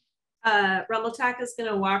 Rumbletak is going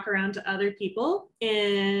to walk around to other people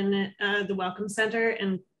in the welcome center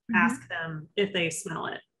and ask them if they smell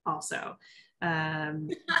it also.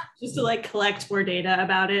 Just to like collect more data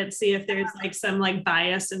about it, see if there's like some like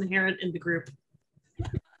bias inherent in the group.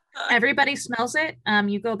 Everybody smells it.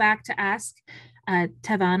 You go back to ask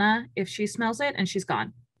Tevana if she smells it, and she's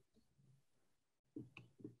gone.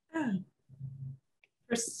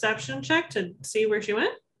 Perception check to see where she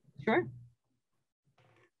went? Sure.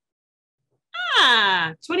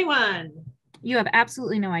 21. You have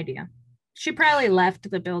absolutely no idea. She probably left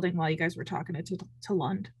the building while you guys were talking to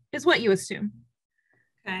Lund, is what you assume.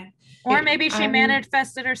 Okay. Or maybe she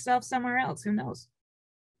manifested herself somewhere else. Who knows?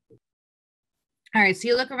 All right, so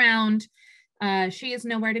you look around. She is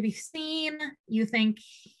nowhere to be seen. You think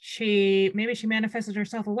maybe she manifested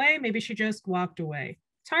herself away. Maybe she just walked away.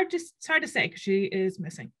 It's hard to say because she is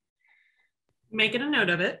missing. Making a note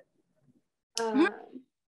of it.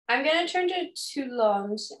 I'm going to turn to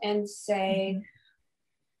Tulund and say,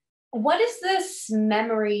 what is this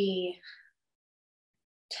memory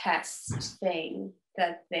test thing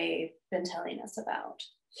that they've been telling us about?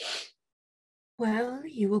 Well,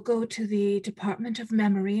 you will go to the Department of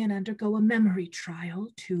Memory and undergo a memory trial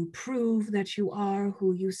to prove that you are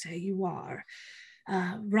who you say you are.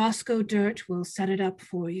 Roscoe Dirt will set it up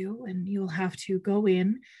for you, and you'll have to go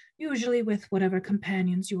in, usually with whatever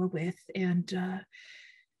companions you are with, and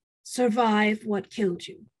survive what killed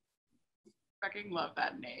you. Fucking love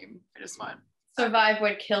that name. I just want survive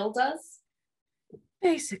what killed us?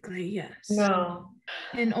 Basically, yes. No.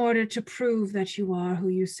 In order to prove that you are who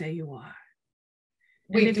you say you are.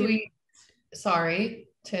 Wait, sorry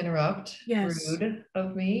to interrupt. Yes. Rude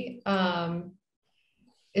of me.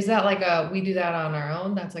 Is that like we do that on our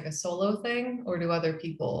own? That's like a solo thing, or do other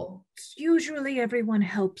people? Usually everyone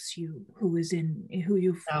helps you who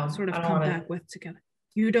you've sort of come back with together.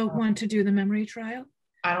 You don't want to do the memory trial?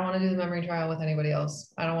 I don't want to do the memory trial with anybody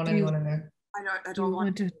else. I don't want anyone in there. I don't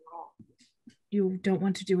want to. You don't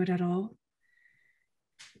want to do it at all?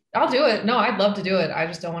 I'll do it. No, I'd love to do it. I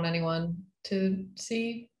just don't want anyone to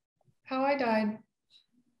see how I died.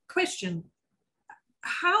 Question.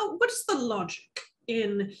 What is the logic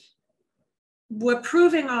in we're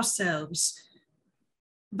proving ourselves?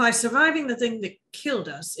 by surviving the thing that killed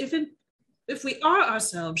us. If we are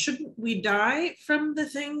ourselves, shouldn't we die from the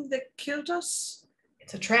thing that killed us?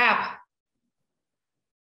 It's a trap.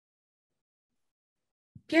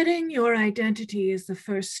 Getting your identity is the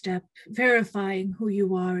first step. Verifying who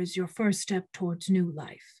you are is your first step towards new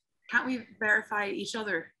life. Can't we verify each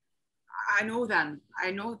other? I know them.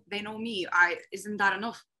 I know they know me. Isn't that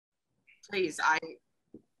enough? Please,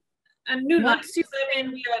 And new life. Once you- I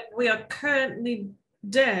mean, we are currently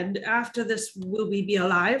dead. After this, will we be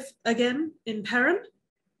alive again in Perim?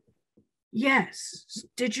 Yes.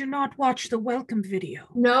 Did you not watch the welcome video?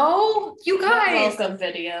 No, you guys. Welcome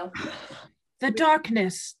video. The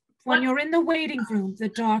darkness. When What? you're in the waiting room, the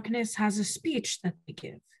darkness has a speech that they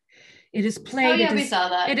give. It is played. Oh yeah, it we is, saw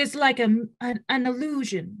that. It is like an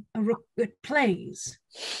illusion. It plays.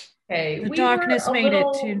 Okay, The we darkness were a made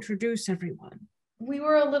little- it to introduce everyone. We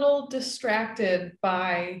were a little distracted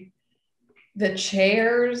by the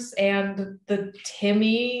chairs and the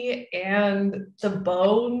Timmy and the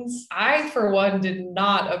bones. I, for one, did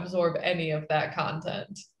not absorb any of that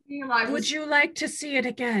content. Would you like to see it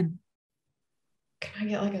again? Can I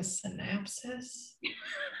get like a synopsis?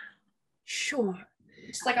 Sure.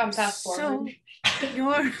 Just like on fast forward. So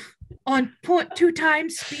you're on 0.2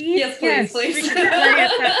 times speed? Yes, please, please. We should play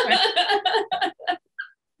it that way.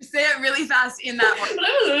 say it really fast in that one?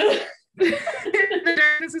 The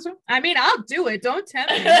darkness is- I mean, I'll do it. Don't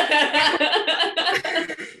tempt me.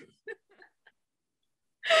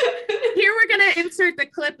 Here we're gonna insert the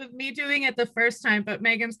clip of me doing it the first time, but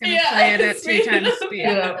Megan's gonna play it at 3 times speed.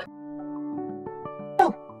 Yeah.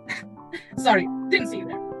 Sorry, didn't see you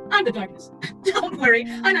there. I'm the darkness. Don't worry,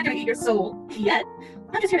 I'm not gonna eat your soul yet.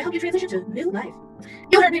 I'm just here to help you transition to new life.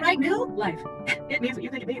 You heard me right, new life. It means what you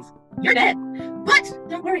think it means. You're dead. But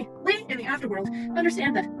don't worry, we in the Afterworld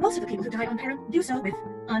understand that most of the people who die on Perim do so with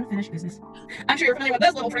unfinished business. I'm sure you're familiar with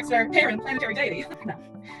this little trickster, Perim, planetary deity. No,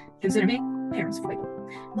 consider me Perim's foil.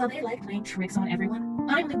 While they like playing tricks on everyone,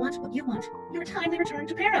 I only want what you want, your timely return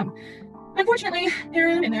to Perim. Unfortunately,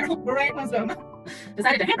 Erin in their bright wisdom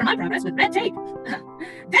decided to hamper my progress with red tape.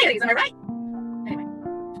 Deities, am I right? Anyway,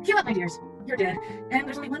 heal up, my dears. You're dead, and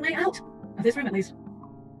there's only one way out of this room, at least.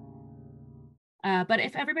 But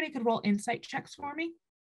if everybody could roll insight checks for me.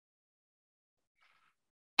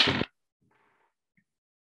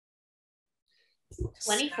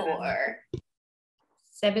 24.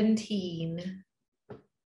 17.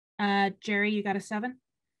 Jerry, you got a 7?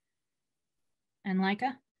 And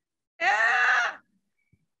Leica? Yeah.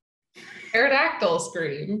 Pterodactyl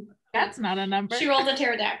scream. That's not a number. She rolled a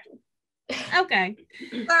pterodactyl. Okay.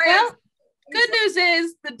 Sorry. Well, good news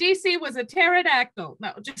is the DC was a pterodactyl.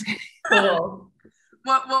 No, just kidding. Cool.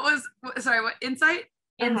 What insight?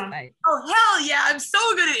 Insight. Oh hell yeah, I'm so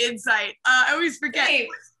good at insight. I always forget. Hey.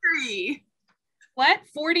 3. What?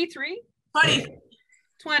 43? Buddy.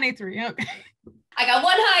 23. Okay. I got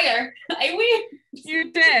one higher. I win.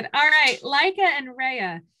 You did. All right. Leica and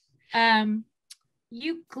Rhea,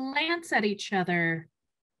 you glance at each other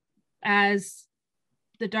as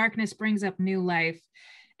the darkness brings up new life,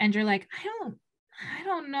 and you're like, I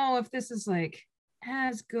don't know if this is like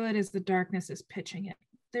as good as the darkness is pitching it.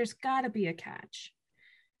 There's got to be a catch.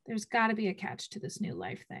 There's got to be a catch to this new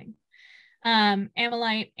life thing.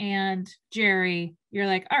 Amalite and Jerry, you're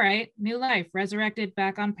like, all right, new life, resurrected,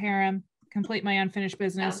 back on Perim, complete my unfinished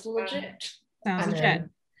business. Sounds legit. Sounds I'm legit. in.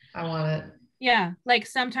 I want it. Yeah, like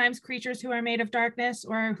sometimes creatures who are made of darkness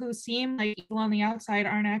or who seem like evil on the outside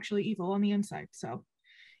aren't actually evil on the inside. So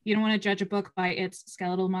you don't want to judge a book by its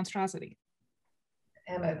skeletal monstrosity.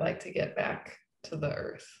 And I'd like to get back to the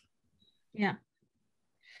earth. Yeah.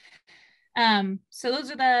 So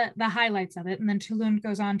those are the highlights of it. And then Tulun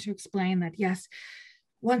goes on to explain that, yes,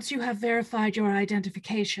 once you have verified your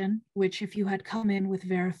identification, which if you had come in with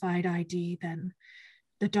verified ID, then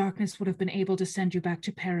the darkness would have been able to send you back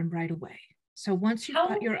to Perim right away. So once you've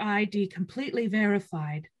got your ID completely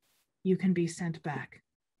verified, you can be sent back.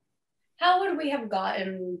 How would we have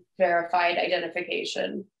gotten verified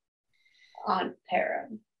identification on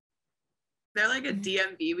Perim? They're like a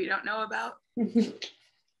DMV we don't know about.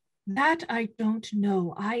 That I don't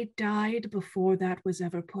know. I died before that was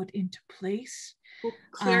ever put into place. Well,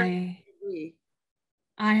 clearly.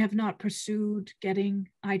 I have not pursued getting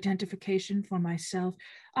identification for myself.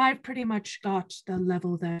 I've pretty much got the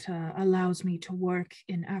level that allows me to work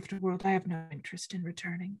in Afterworld. I have no interest in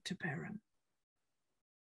returning to Perim.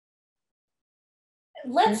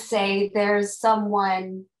 Let's say there's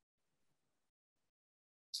someone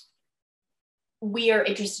we are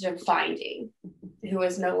interested in finding who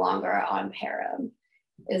is no longer on Perim.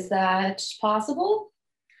 Is that possible?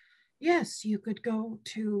 Yes, you could go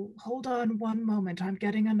to, hold on one moment, I'm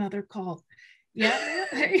getting another call. Yeah,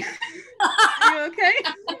 hey, are you okay?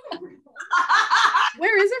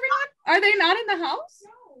 Where is everyone? Are they not in the house?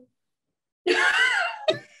 No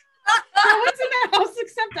one's in the house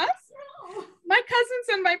except us? My cousins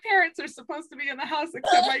and my parents are supposed to be in the house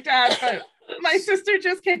except my dad, but my sister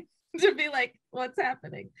just came to be like, what's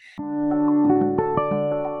happening?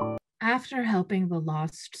 After helping the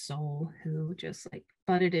lost soul who just like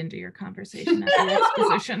butted into your conversation at the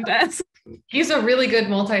exposition desk. He's a really good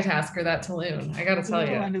multitasker, that Talon. I gotta tell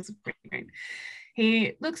you. Is great.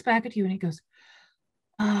 He looks back at you and he goes,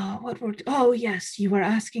 oh yes, you were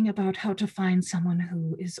asking about how to find someone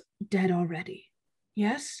who is dead already.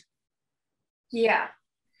 Yes? Yeah.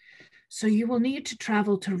 So you will need to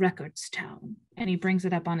travel to Recordstown. And he brings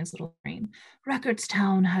it up on his little screen.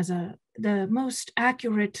 Recordstown has the most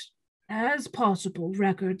accurate as possible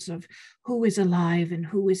records of who is alive and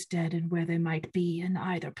who is dead and where they might be in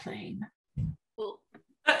either plane.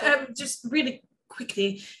 Just really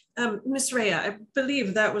quickly, Miss Rhea, I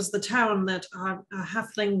believe that was the town that our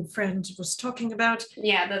halfling friend was talking about.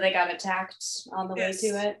 Yeah, that they got attacked on the way to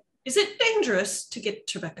it. Is it dangerous to get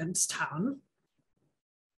to Recordstown?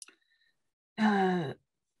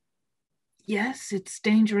 Yes, it's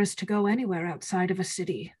dangerous to go anywhere outside of a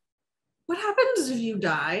city. What happens if you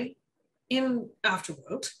die in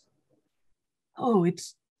AfterWorld? Oh,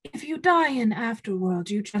 if you die in AfterWorld,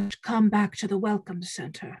 you just come back to the Welcome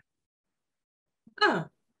Center. Oh.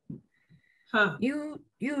 Huh. You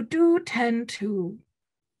do tend to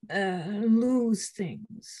lose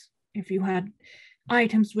things. If you had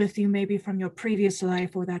items with you, maybe from your previous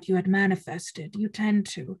life or that you had manifested, you tend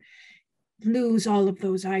to lose all of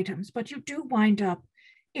those items, but you do wind up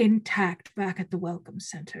intact back at the Welcome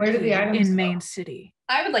Center. Where did the items in go? Main City?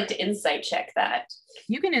 I would like to insight check that.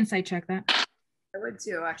 You can insight check that. I would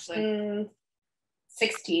too, actually.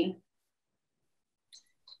 16.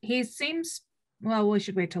 He seems, well, we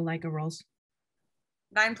should wait till Leica rolls.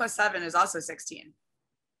 9 plus 7 is also 16.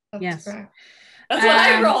 That's Yes. correct. That's what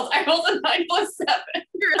I rolled. I rolled a 9 plus 7.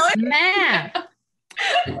 Really? Math.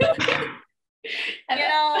 You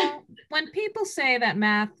know, when people say that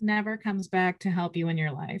math never comes back to help you in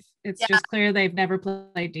your life, it's just clear they've never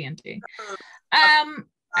played D&D. All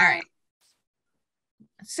right.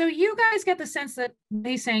 So you guys get the sense that what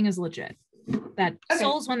he's saying is legit. That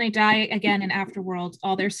souls, when they die again in Afterworld,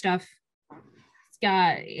 all their stuff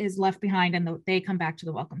is left behind and they come back to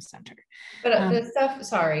the Welcome Center. But the stuff,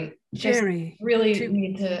 sorry, Jerry, really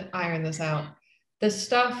need to iron this out. The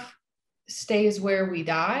stuff stays where we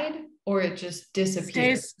died, or it just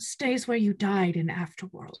disappears? Stays where you died in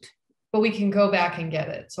Afterworld. But we can go back and get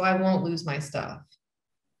it, so I won't lose my stuff.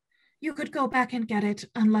 You could go back and get it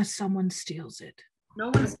unless someone steals it. No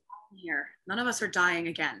one's here. None of us are dying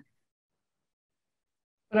again.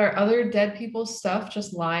 But are other dead people's stuff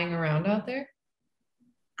just lying around out there?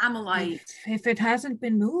 I'm alive. If it hasn't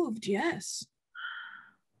been moved, yes.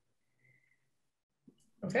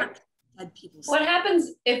 Okay. Dead people's What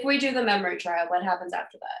happens if we do the memory trial? What happens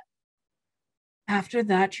after that? After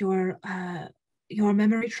that, your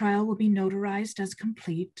memory trial will be notarized as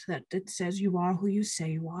complete, that it says you are who you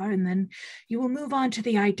say you are, and then you will move on to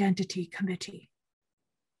the identity committee.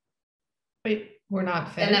 Wait, we're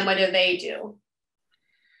not finished. And then what do they do?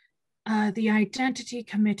 The identity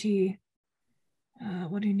committee,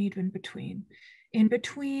 what do you need in between? In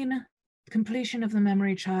between completion of the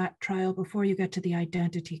memory trial, before you get to the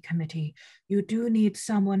identity committee, you do need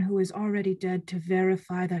someone who is already dead to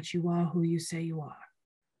verify that you are who you say you are.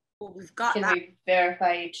 Well, we've got Can that. we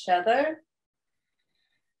verify each other?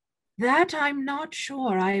 That I'm not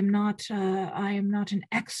sure. I am not an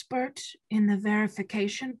expert in the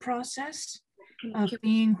verification process of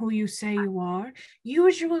being who you say you are.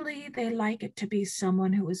 Usually they like it to be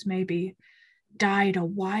someone who has maybe died a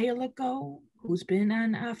while ago, who's been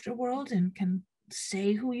an Afterworld and can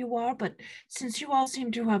say who you are. But since you all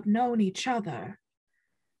seem to have known each other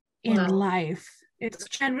in life, it's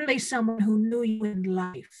generally someone who knew you in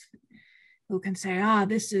life who can say,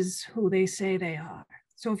 this is who they say they are.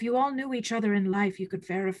 So if you all knew each other in life, you could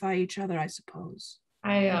verify each other, I suppose.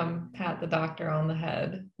 I pat the doctor on the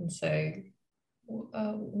head and say,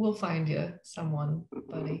 we'll find you someone,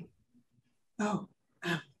 buddy. Oh,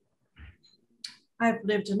 I've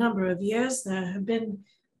lived a number of years. There have been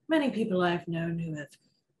many people I've known who have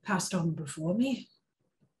passed on before me.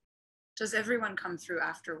 Does everyone come through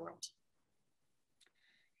Afterworld?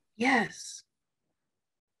 Yes.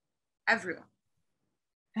 Everyone.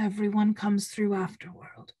 Everyone comes through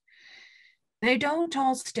Afterworld. They don't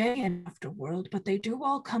all stay in Afterworld, but they do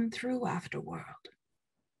all come through Afterworld.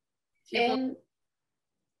 And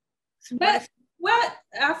But what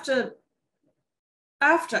after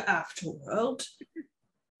AfterWorld,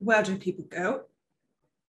 where do people go?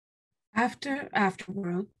 After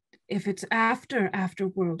AfterWorld, if it's after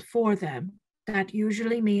AfterWorld for them, that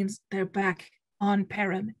usually means they're back on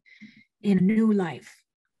Perim in a new life.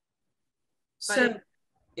 So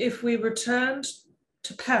if we returned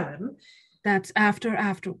to Perim, that's after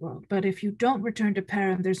AfterWorld. But if you don't return to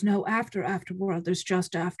Perim, there's no AfterWorld, there's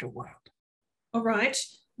just AfterWorld. All right,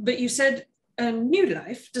 but you said a new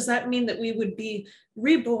life. Does that mean that we would be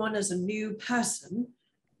reborn as a new person?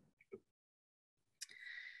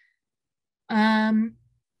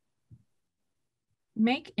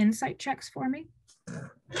 Make insight checks for me.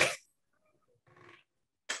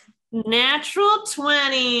 Natural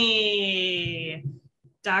 20.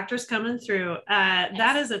 Doctor's coming through.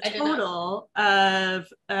 That is a total of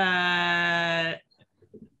are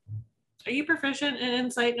you proficient in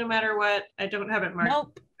insight no matter what? I don't have it marked.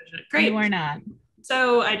 Nope. Great. You are not.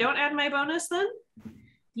 So I don't add my bonus then?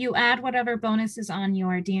 You add whatever bonus is on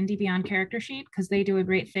your D&D Beyond character sheet, because they do a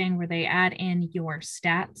great thing where they add in your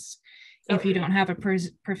stats if you don't have a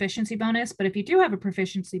proficiency bonus. But if you do have a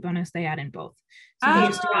proficiency bonus, they add in both. So they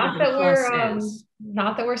just do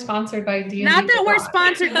not that we're sponsored by D&D. Not that we're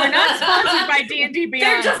sponsored. We're not sponsored by D&D Beyond.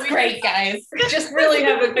 They're just great, guys. Just really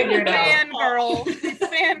haven't figured out.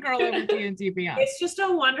 Fangirl over D&D Beyond. It's just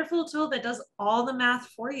a wonderful tool that does all the math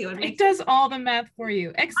for you. It does all the math for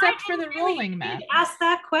you, except for the rolling math. Ask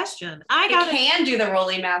that question. It can do the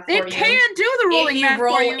rolling math for you. It can do the rolling math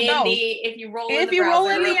for you. If you roll in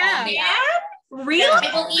the app. Really?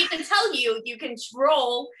 It will even tell you can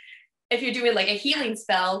roll. If you're doing like a healing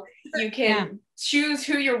spell, you can choose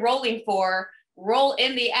who you're rolling for, roll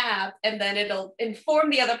in the app, and then it'll inform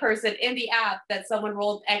the other person in the app that someone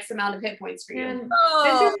rolled X amount of hit points for you. This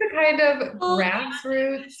is the kind of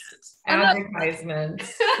grassroots advertisement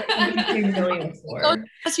that you can pay millions for.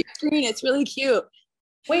 That's your screen. It's really cute.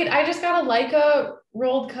 Wait, I just got a Leica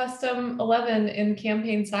rolled custom 11 in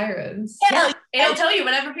Campaign Sirens. Yeah, it'll tell you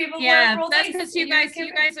whenever people roll that's dice. because you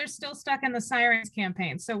guys are still stuck in the Sirens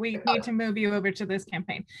campaign, so we need to move you over to this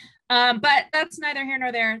campaign. But that's neither here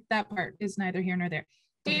nor there. That part is neither here nor there.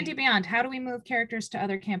 D&D Beyond, how do we move characters to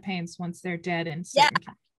other campaigns once they're dead in certain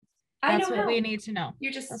campaigns? That's what we need to know.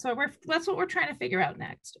 That's what we're trying to figure out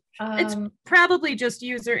next. It's probably just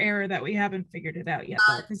user error that we haven't figured it out yet,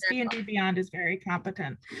 though, because D&D Beyond is very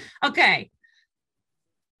competent. Okay.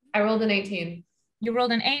 I rolled an 18. You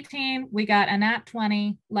rolled an 18. We got a nat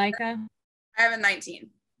 20. Leica? I have a 19.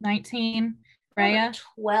 19. Rhea?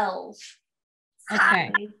 12.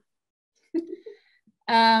 Okay.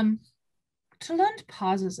 Talund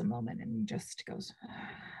pauses a moment and just goes,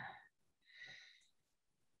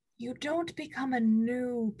 you don't become a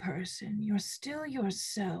new person. You're still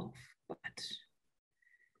yourself, but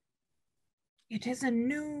it is a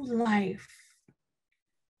new life.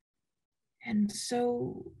 And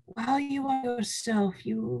so while you are yourself,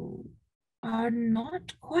 you are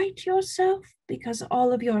not quite yourself because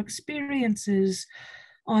all of your experiences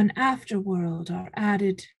on AfterWorld are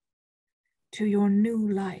added to your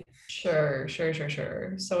new life. Sure.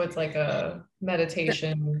 So it's like a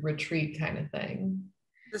meditation retreat kind of thing.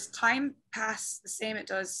 Does time pass the same it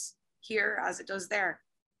does here as it does there?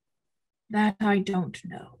 That I don't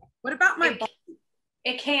know. What about my body?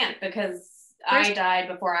 It can't because I died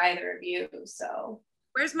before either of you, so.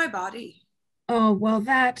 Where's my body? Oh, well,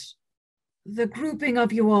 the grouping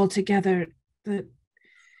of you all together,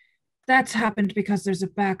 that's happened because there's a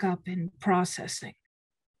backup in processing.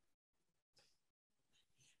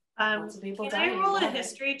 Can I roll a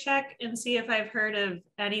history check and see if I've heard of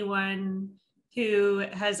anyone who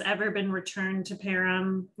has ever been returned to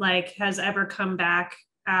Perim, like has ever come back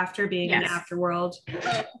after being in Afterworld?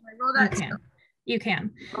 You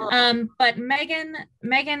can. But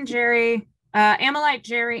Megan, Jerry, Amalite,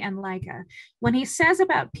 Jerry, and Leica, when he says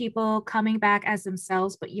about people coming back as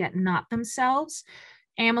themselves but yet not themselves,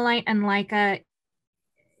 Amalite and Leica,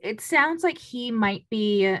 it sounds like he might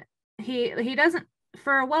be, he doesn't,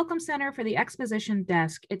 for a welcome center for the exposition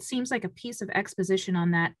desk, it seems like a piece of exposition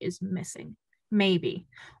on that is missing. Maybe.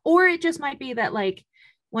 Or it just might be that like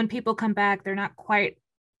when people come back, they're not quite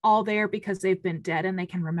all there because they've been dead and they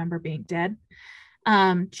can remember being dead.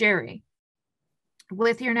 Jerry,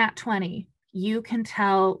 with your nat 20, you can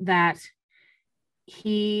tell that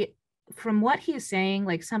from what he's saying,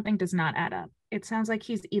 like something does not add up. It sounds like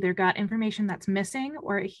he's either got information that's missing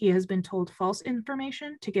or he has been told false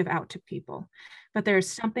information to give out to people. But there's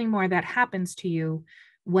something more that happens to you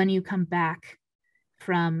when you come back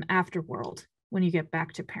from Afterworld, when you get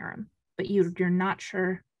back to Perim, but you're not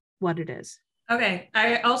sure what it is. Okay,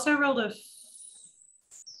 I also rolled a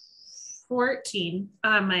 14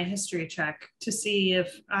 on my history check to see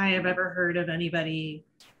if I have ever heard of anybody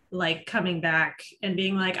like coming back and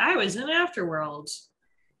being like, I was in AfterWorld.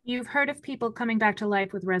 You've heard of people coming back to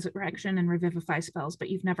life with resurrection and revivify spells, but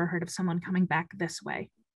you've never heard of someone coming back this way.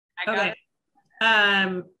 Okay.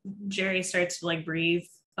 Jerry starts to like breathe.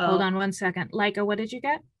 Hold on one second. Leica, what did you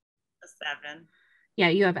get? A 7. Yeah,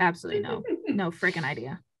 you have absolutely no freaking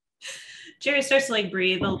idea. Jerry starts to like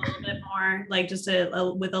breathe a little bit more, like just with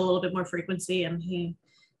a little bit more frequency, and he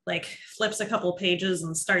like flips a couple pages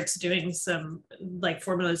and starts doing some like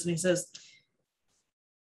formulas, and he says,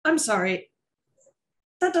 I'm sorry,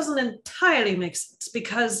 that doesn't entirely make sense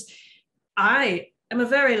because I am a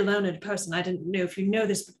very learned person. I didn't know if you know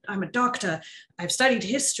this, but I'm a doctor. I've studied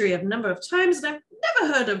history a number of times and I've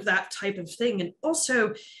never heard of that type of thing. And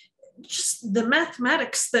also just the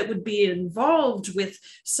mathematics that would be involved with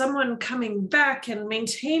someone coming back and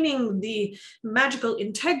maintaining the magical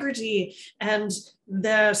integrity and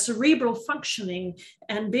their cerebral functioning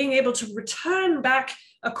and being able to return back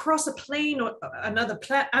across a plane or another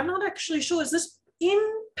planet. I'm not actually sure. Is this in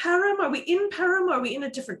Perim? Are we in Perim? Are we in a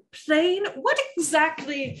different plane? What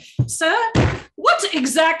exactly, sir? What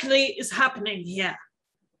exactly is happening here?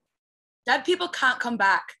 Dead people can't come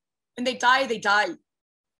back. When they die, they die.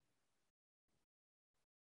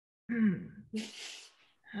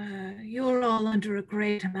 You're all under a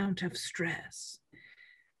great amount of stress.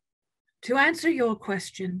 To answer your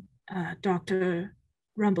question, Dr.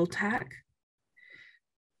 Rumbletack,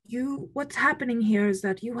 what's happening here is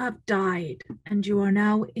that you have died and you are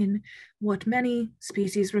now in what many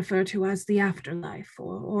species refer to as the afterlife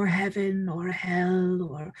or heaven or hell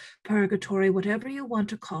or purgatory, whatever you want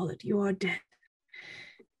to call it. You are dead.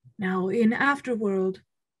 Now in AfterWorld,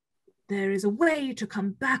 there is a way to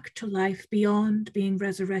come back to life beyond being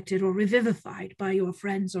resurrected or revivified by your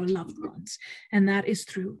friends or loved ones. And that is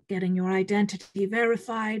through getting your identity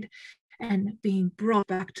verified and being brought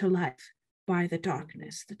back to life by the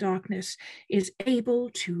darkness. The darkness is able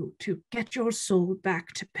to get your soul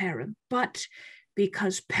back to Perim. But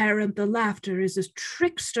because Perim the Laughter is a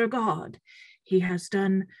trickster god, he has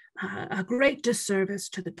done a great disservice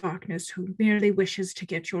to the darkness, who merely wishes to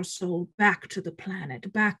get your soul back to the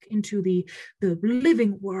planet, back into the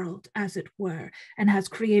living world, as it were, and has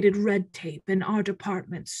created red tape in our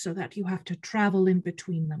departments so that you have to travel in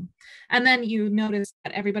between them. And then you notice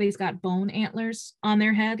that everybody's got bone antlers on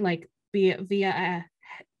their head, like via a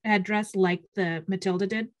headdress, like the Matilda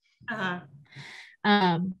did.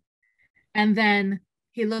 And then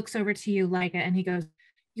he looks over to you, Leica, and he goes,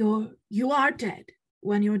 You are dead.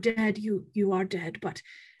 When you're dead, you are dead. But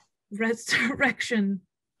resurrection,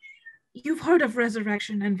 you've heard of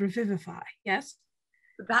resurrection and revivify, yes?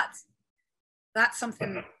 That's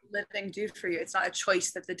something living do for you. It's not a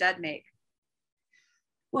choice that the dead make.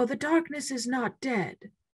 Well, the darkness is not dead.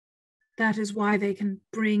 That is why they can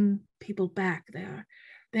bring people back.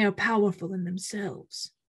 They are powerful in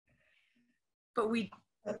themselves. But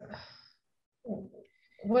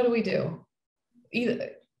what do we do?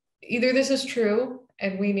 Either this is true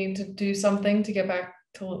and we need to do something to get back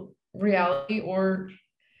to reality, or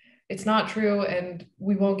it's not true and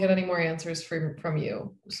we won't get any more answers from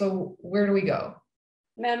you. So where do we go?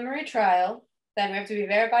 Memory trial. Then we have to be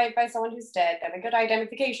verified by someone who's dead and a good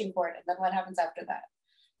identification for it. And then what happens after that?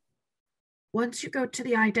 Once you go to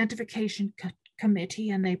the identification committee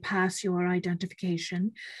and they pass your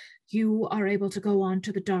identification, you are able to go on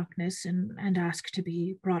to the darkness and ask to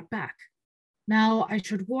be brought back. Now, I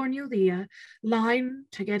should warn you, the line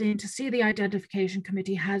to get in to see the identification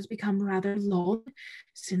committee has become rather long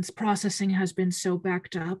since processing has been so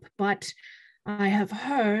backed up, but I have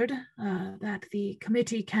heard that the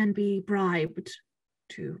committee can be bribed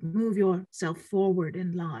to move yourself forward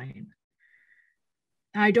in line.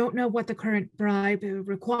 I don't know what the current bribe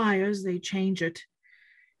requires. They change it.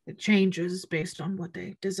 It changes based on what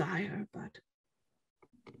they desire, but.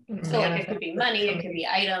 So like it could be money, it could be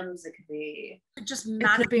items, it could be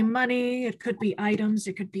it could be money, it could be items,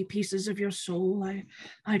 it could be pieces of your soul.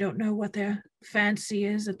 I don't know what their fancy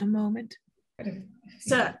is at the moment.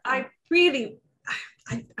 So I'm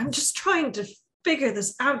just trying to figure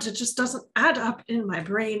this out. It just doesn't add up in my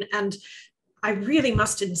brain, and I really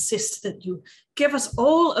must insist that you give us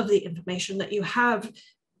all of the information that you have.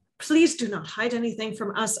 Please do not hide anything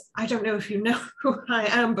from us. I don't know if you know who I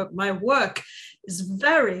am, but my work is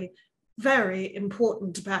very, very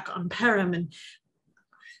important back on Perim, and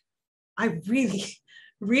I really,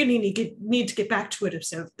 really need to get back to it.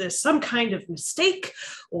 So if there's some kind of mistake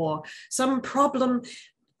or some problem,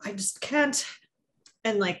 I just can't.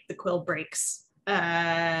 And like the quill breaks,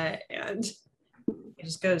 and it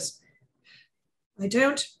just goes, I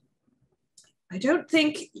don't I don't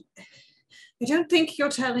think you're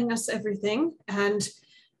telling us everything, and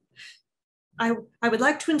I would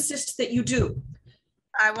like to insist that you do.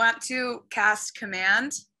 I want to cast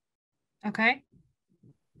command. Okay.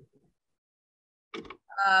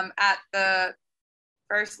 At the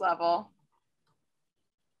first level.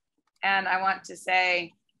 And I want to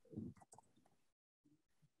say,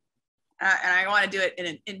 and I want to do it in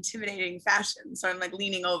an intimidating fashion. So I'm like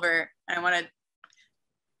leaning over and I want to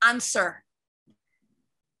answer.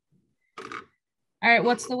 All right,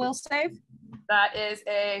 what's the will save? That is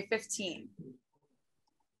a 15.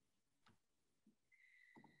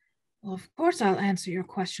 Well, of course I'll answer your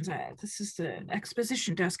questions. This is the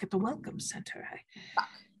exposition desk at the Welcome Center.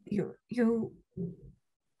 You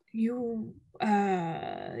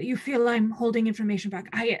feel I'm holding information back.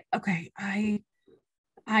 I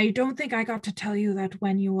don't think I got to tell you that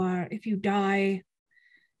if you die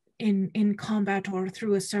in combat or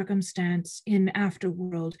through a circumstance in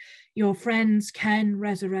Afterworld, your friends can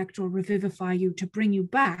resurrect or revivify you to bring you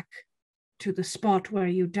back to the spot where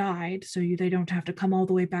you died, so they don't have to come all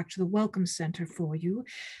the way back to the Welcome Center for you.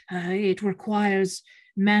 It requires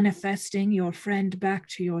manifesting your friend back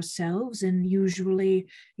to yourselves, and usually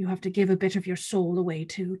you have to give a bit of your soul away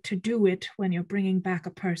to do it when you're bringing back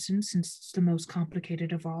a person, since it's the most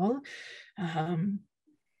complicated of all.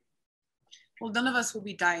 Well, none of us will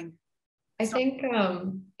be dying. I think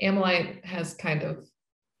Amalite has kind of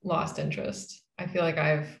lost interest. I feel like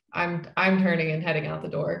I'm turning and heading out the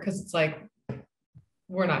door because it's like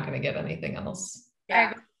we're not going to get anything else.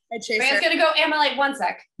 Yeah. I chase Rand's her. gonna go, Amalite, 1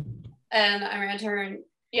 sec. And I'm gonna turn,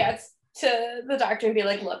 to the doctor and be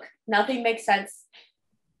like, look, nothing makes sense.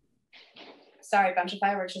 Sorry, a bunch of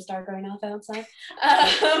fireworks just started going off outside.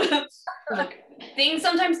 Look,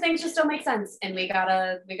 sometimes things just don't make sense, and we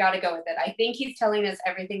gotta go with it. I think he's telling us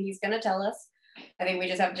everything he's gonna tell us. I think we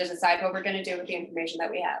just have to decide what we're gonna do with the information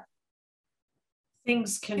that we have.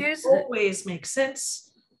 Things can always make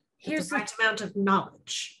sense with the right amount of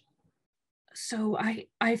knowledge. So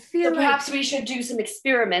I feel perhaps we should do some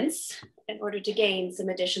experiments in order to gain some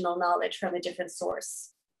additional knowledge from a different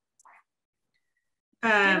source.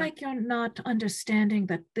 I feel like you're not understanding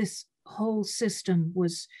that this whole system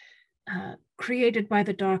was created by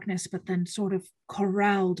the darkness, but then sort of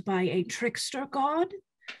corralled by a trickster god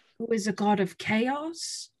who is a god of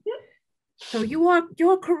chaos. So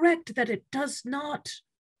you're correct that it does not,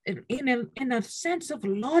 in a sense of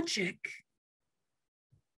logic.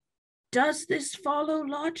 Does this follow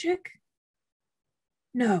logic?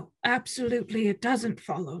 No, absolutely it doesn't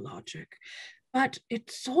follow logic, but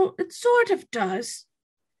it sort of does.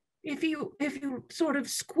 If you sort of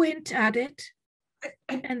squint at it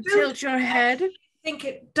and tilt your head. I think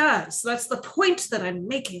it does. That's the point that I'm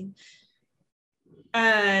making.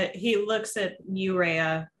 He looks at you,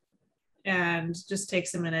 Rhea, and just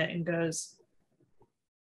takes a minute and goes,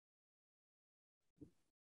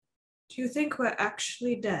 do you think we're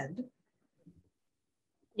actually dead?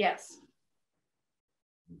 Yes.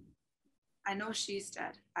 I know she's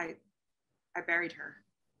dead. I buried her.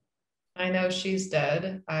 I know she's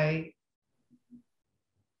dead. I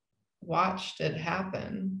watched it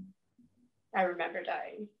happen. I remember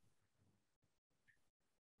dying.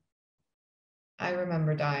 I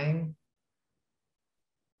remember dying.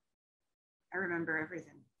 I remember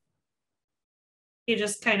everything. He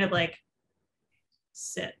just kind of like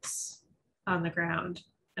sits on the ground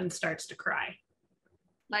and starts to cry.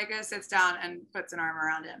 Micah sits down and puts an arm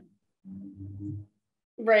around him.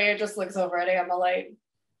 Rhea just looks over at Amalite.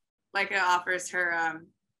 Micah offers her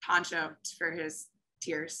poncho for his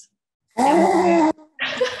tears.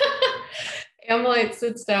 Amalite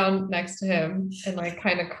sits down next to him and like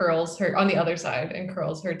kind of curls her on the other side and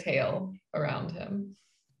curls her tail around him,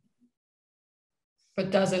 but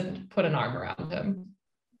doesn't put an arm around him.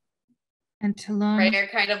 And Talon Rhea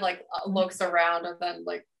kind of like looks around and then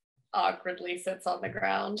like awkwardly sits on the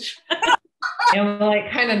ground.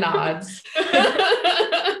 Amalite kind of nods.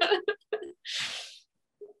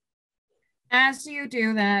 As you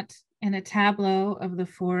do that, in a tableau of the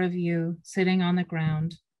four of you sitting on the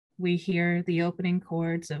ground, we hear the opening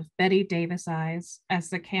chords of Betty Davis Eyes as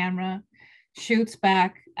the camera shoots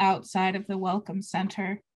back outside of the Welcome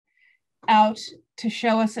Center, out to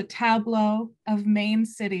show us a tableau of Main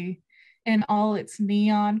City in all its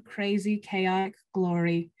neon, crazy, chaotic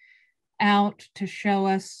glory, out to show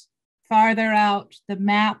us farther out the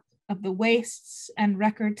map of the Wastes and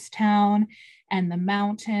Records Town and the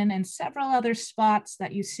mountain and several other spots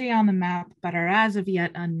that you see on the map but are as of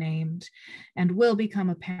yet unnamed and will become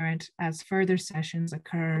apparent as further sessions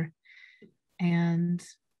occur. And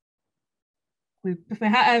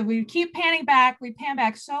We keep panning back. We pan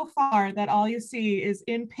back so far that all you see is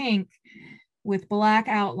in pink with black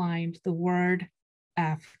outlined the word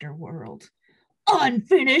AfterWorld.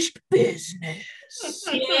 Unfinished business.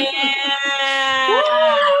 Yeah.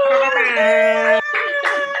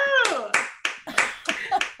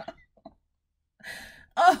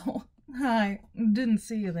 Oh, hi. Didn't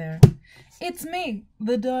see you there. It's me,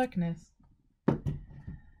 the darkness.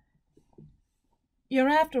 Your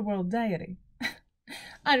Afterworld deity.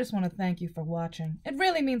 I just want to thank you for watching. It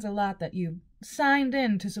really means a lot that you signed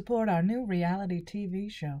in to support our new reality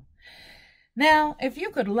TV show. Now, if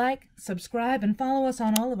you could like, subscribe, and follow us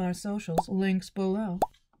on all of our socials, links below,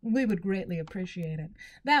 we would greatly appreciate it.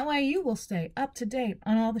 That way you will stay up to date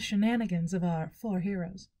on all the shenanigans of our 4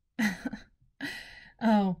 heroes.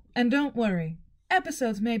 Oh, and don't worry.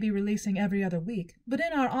 Episodes may be releasing every other week, but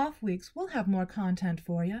in our off weeks, we'll have more content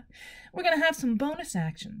for you. We're going to have some bonus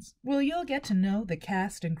actions, where you'll get to know the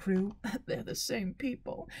cast and crew, they're the same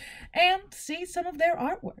people, and see some of their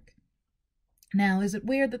artwork. Now, is it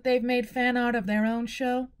weird that they've made fan art of their own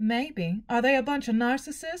show? Maybe. Are they a bunch of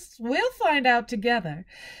narcissists? We'll find out together.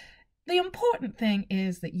 The important thing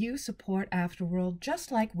is that you support AfterWorld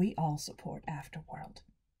just like we all support AfterWorld.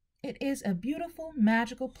 It is a beautiful,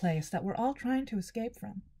 magical place that we're all trying to escape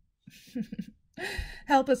from.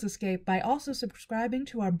 Help us escape by also subscribing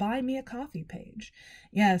to our Buy Me a Coffee page.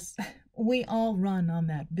 Yes, we all run on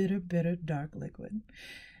that bitter, bitter dark liquid.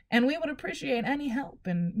 And we would appreciate any help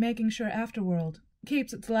in making sure AfterWorld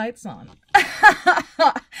keeps its lights on.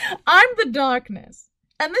 I'm the darkness,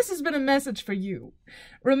 and this has been a message for you.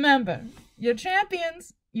 Remember, you're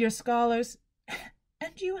champions, you're scholars,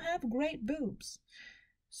 and you have great boobs.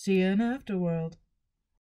 See you in AfterWorld.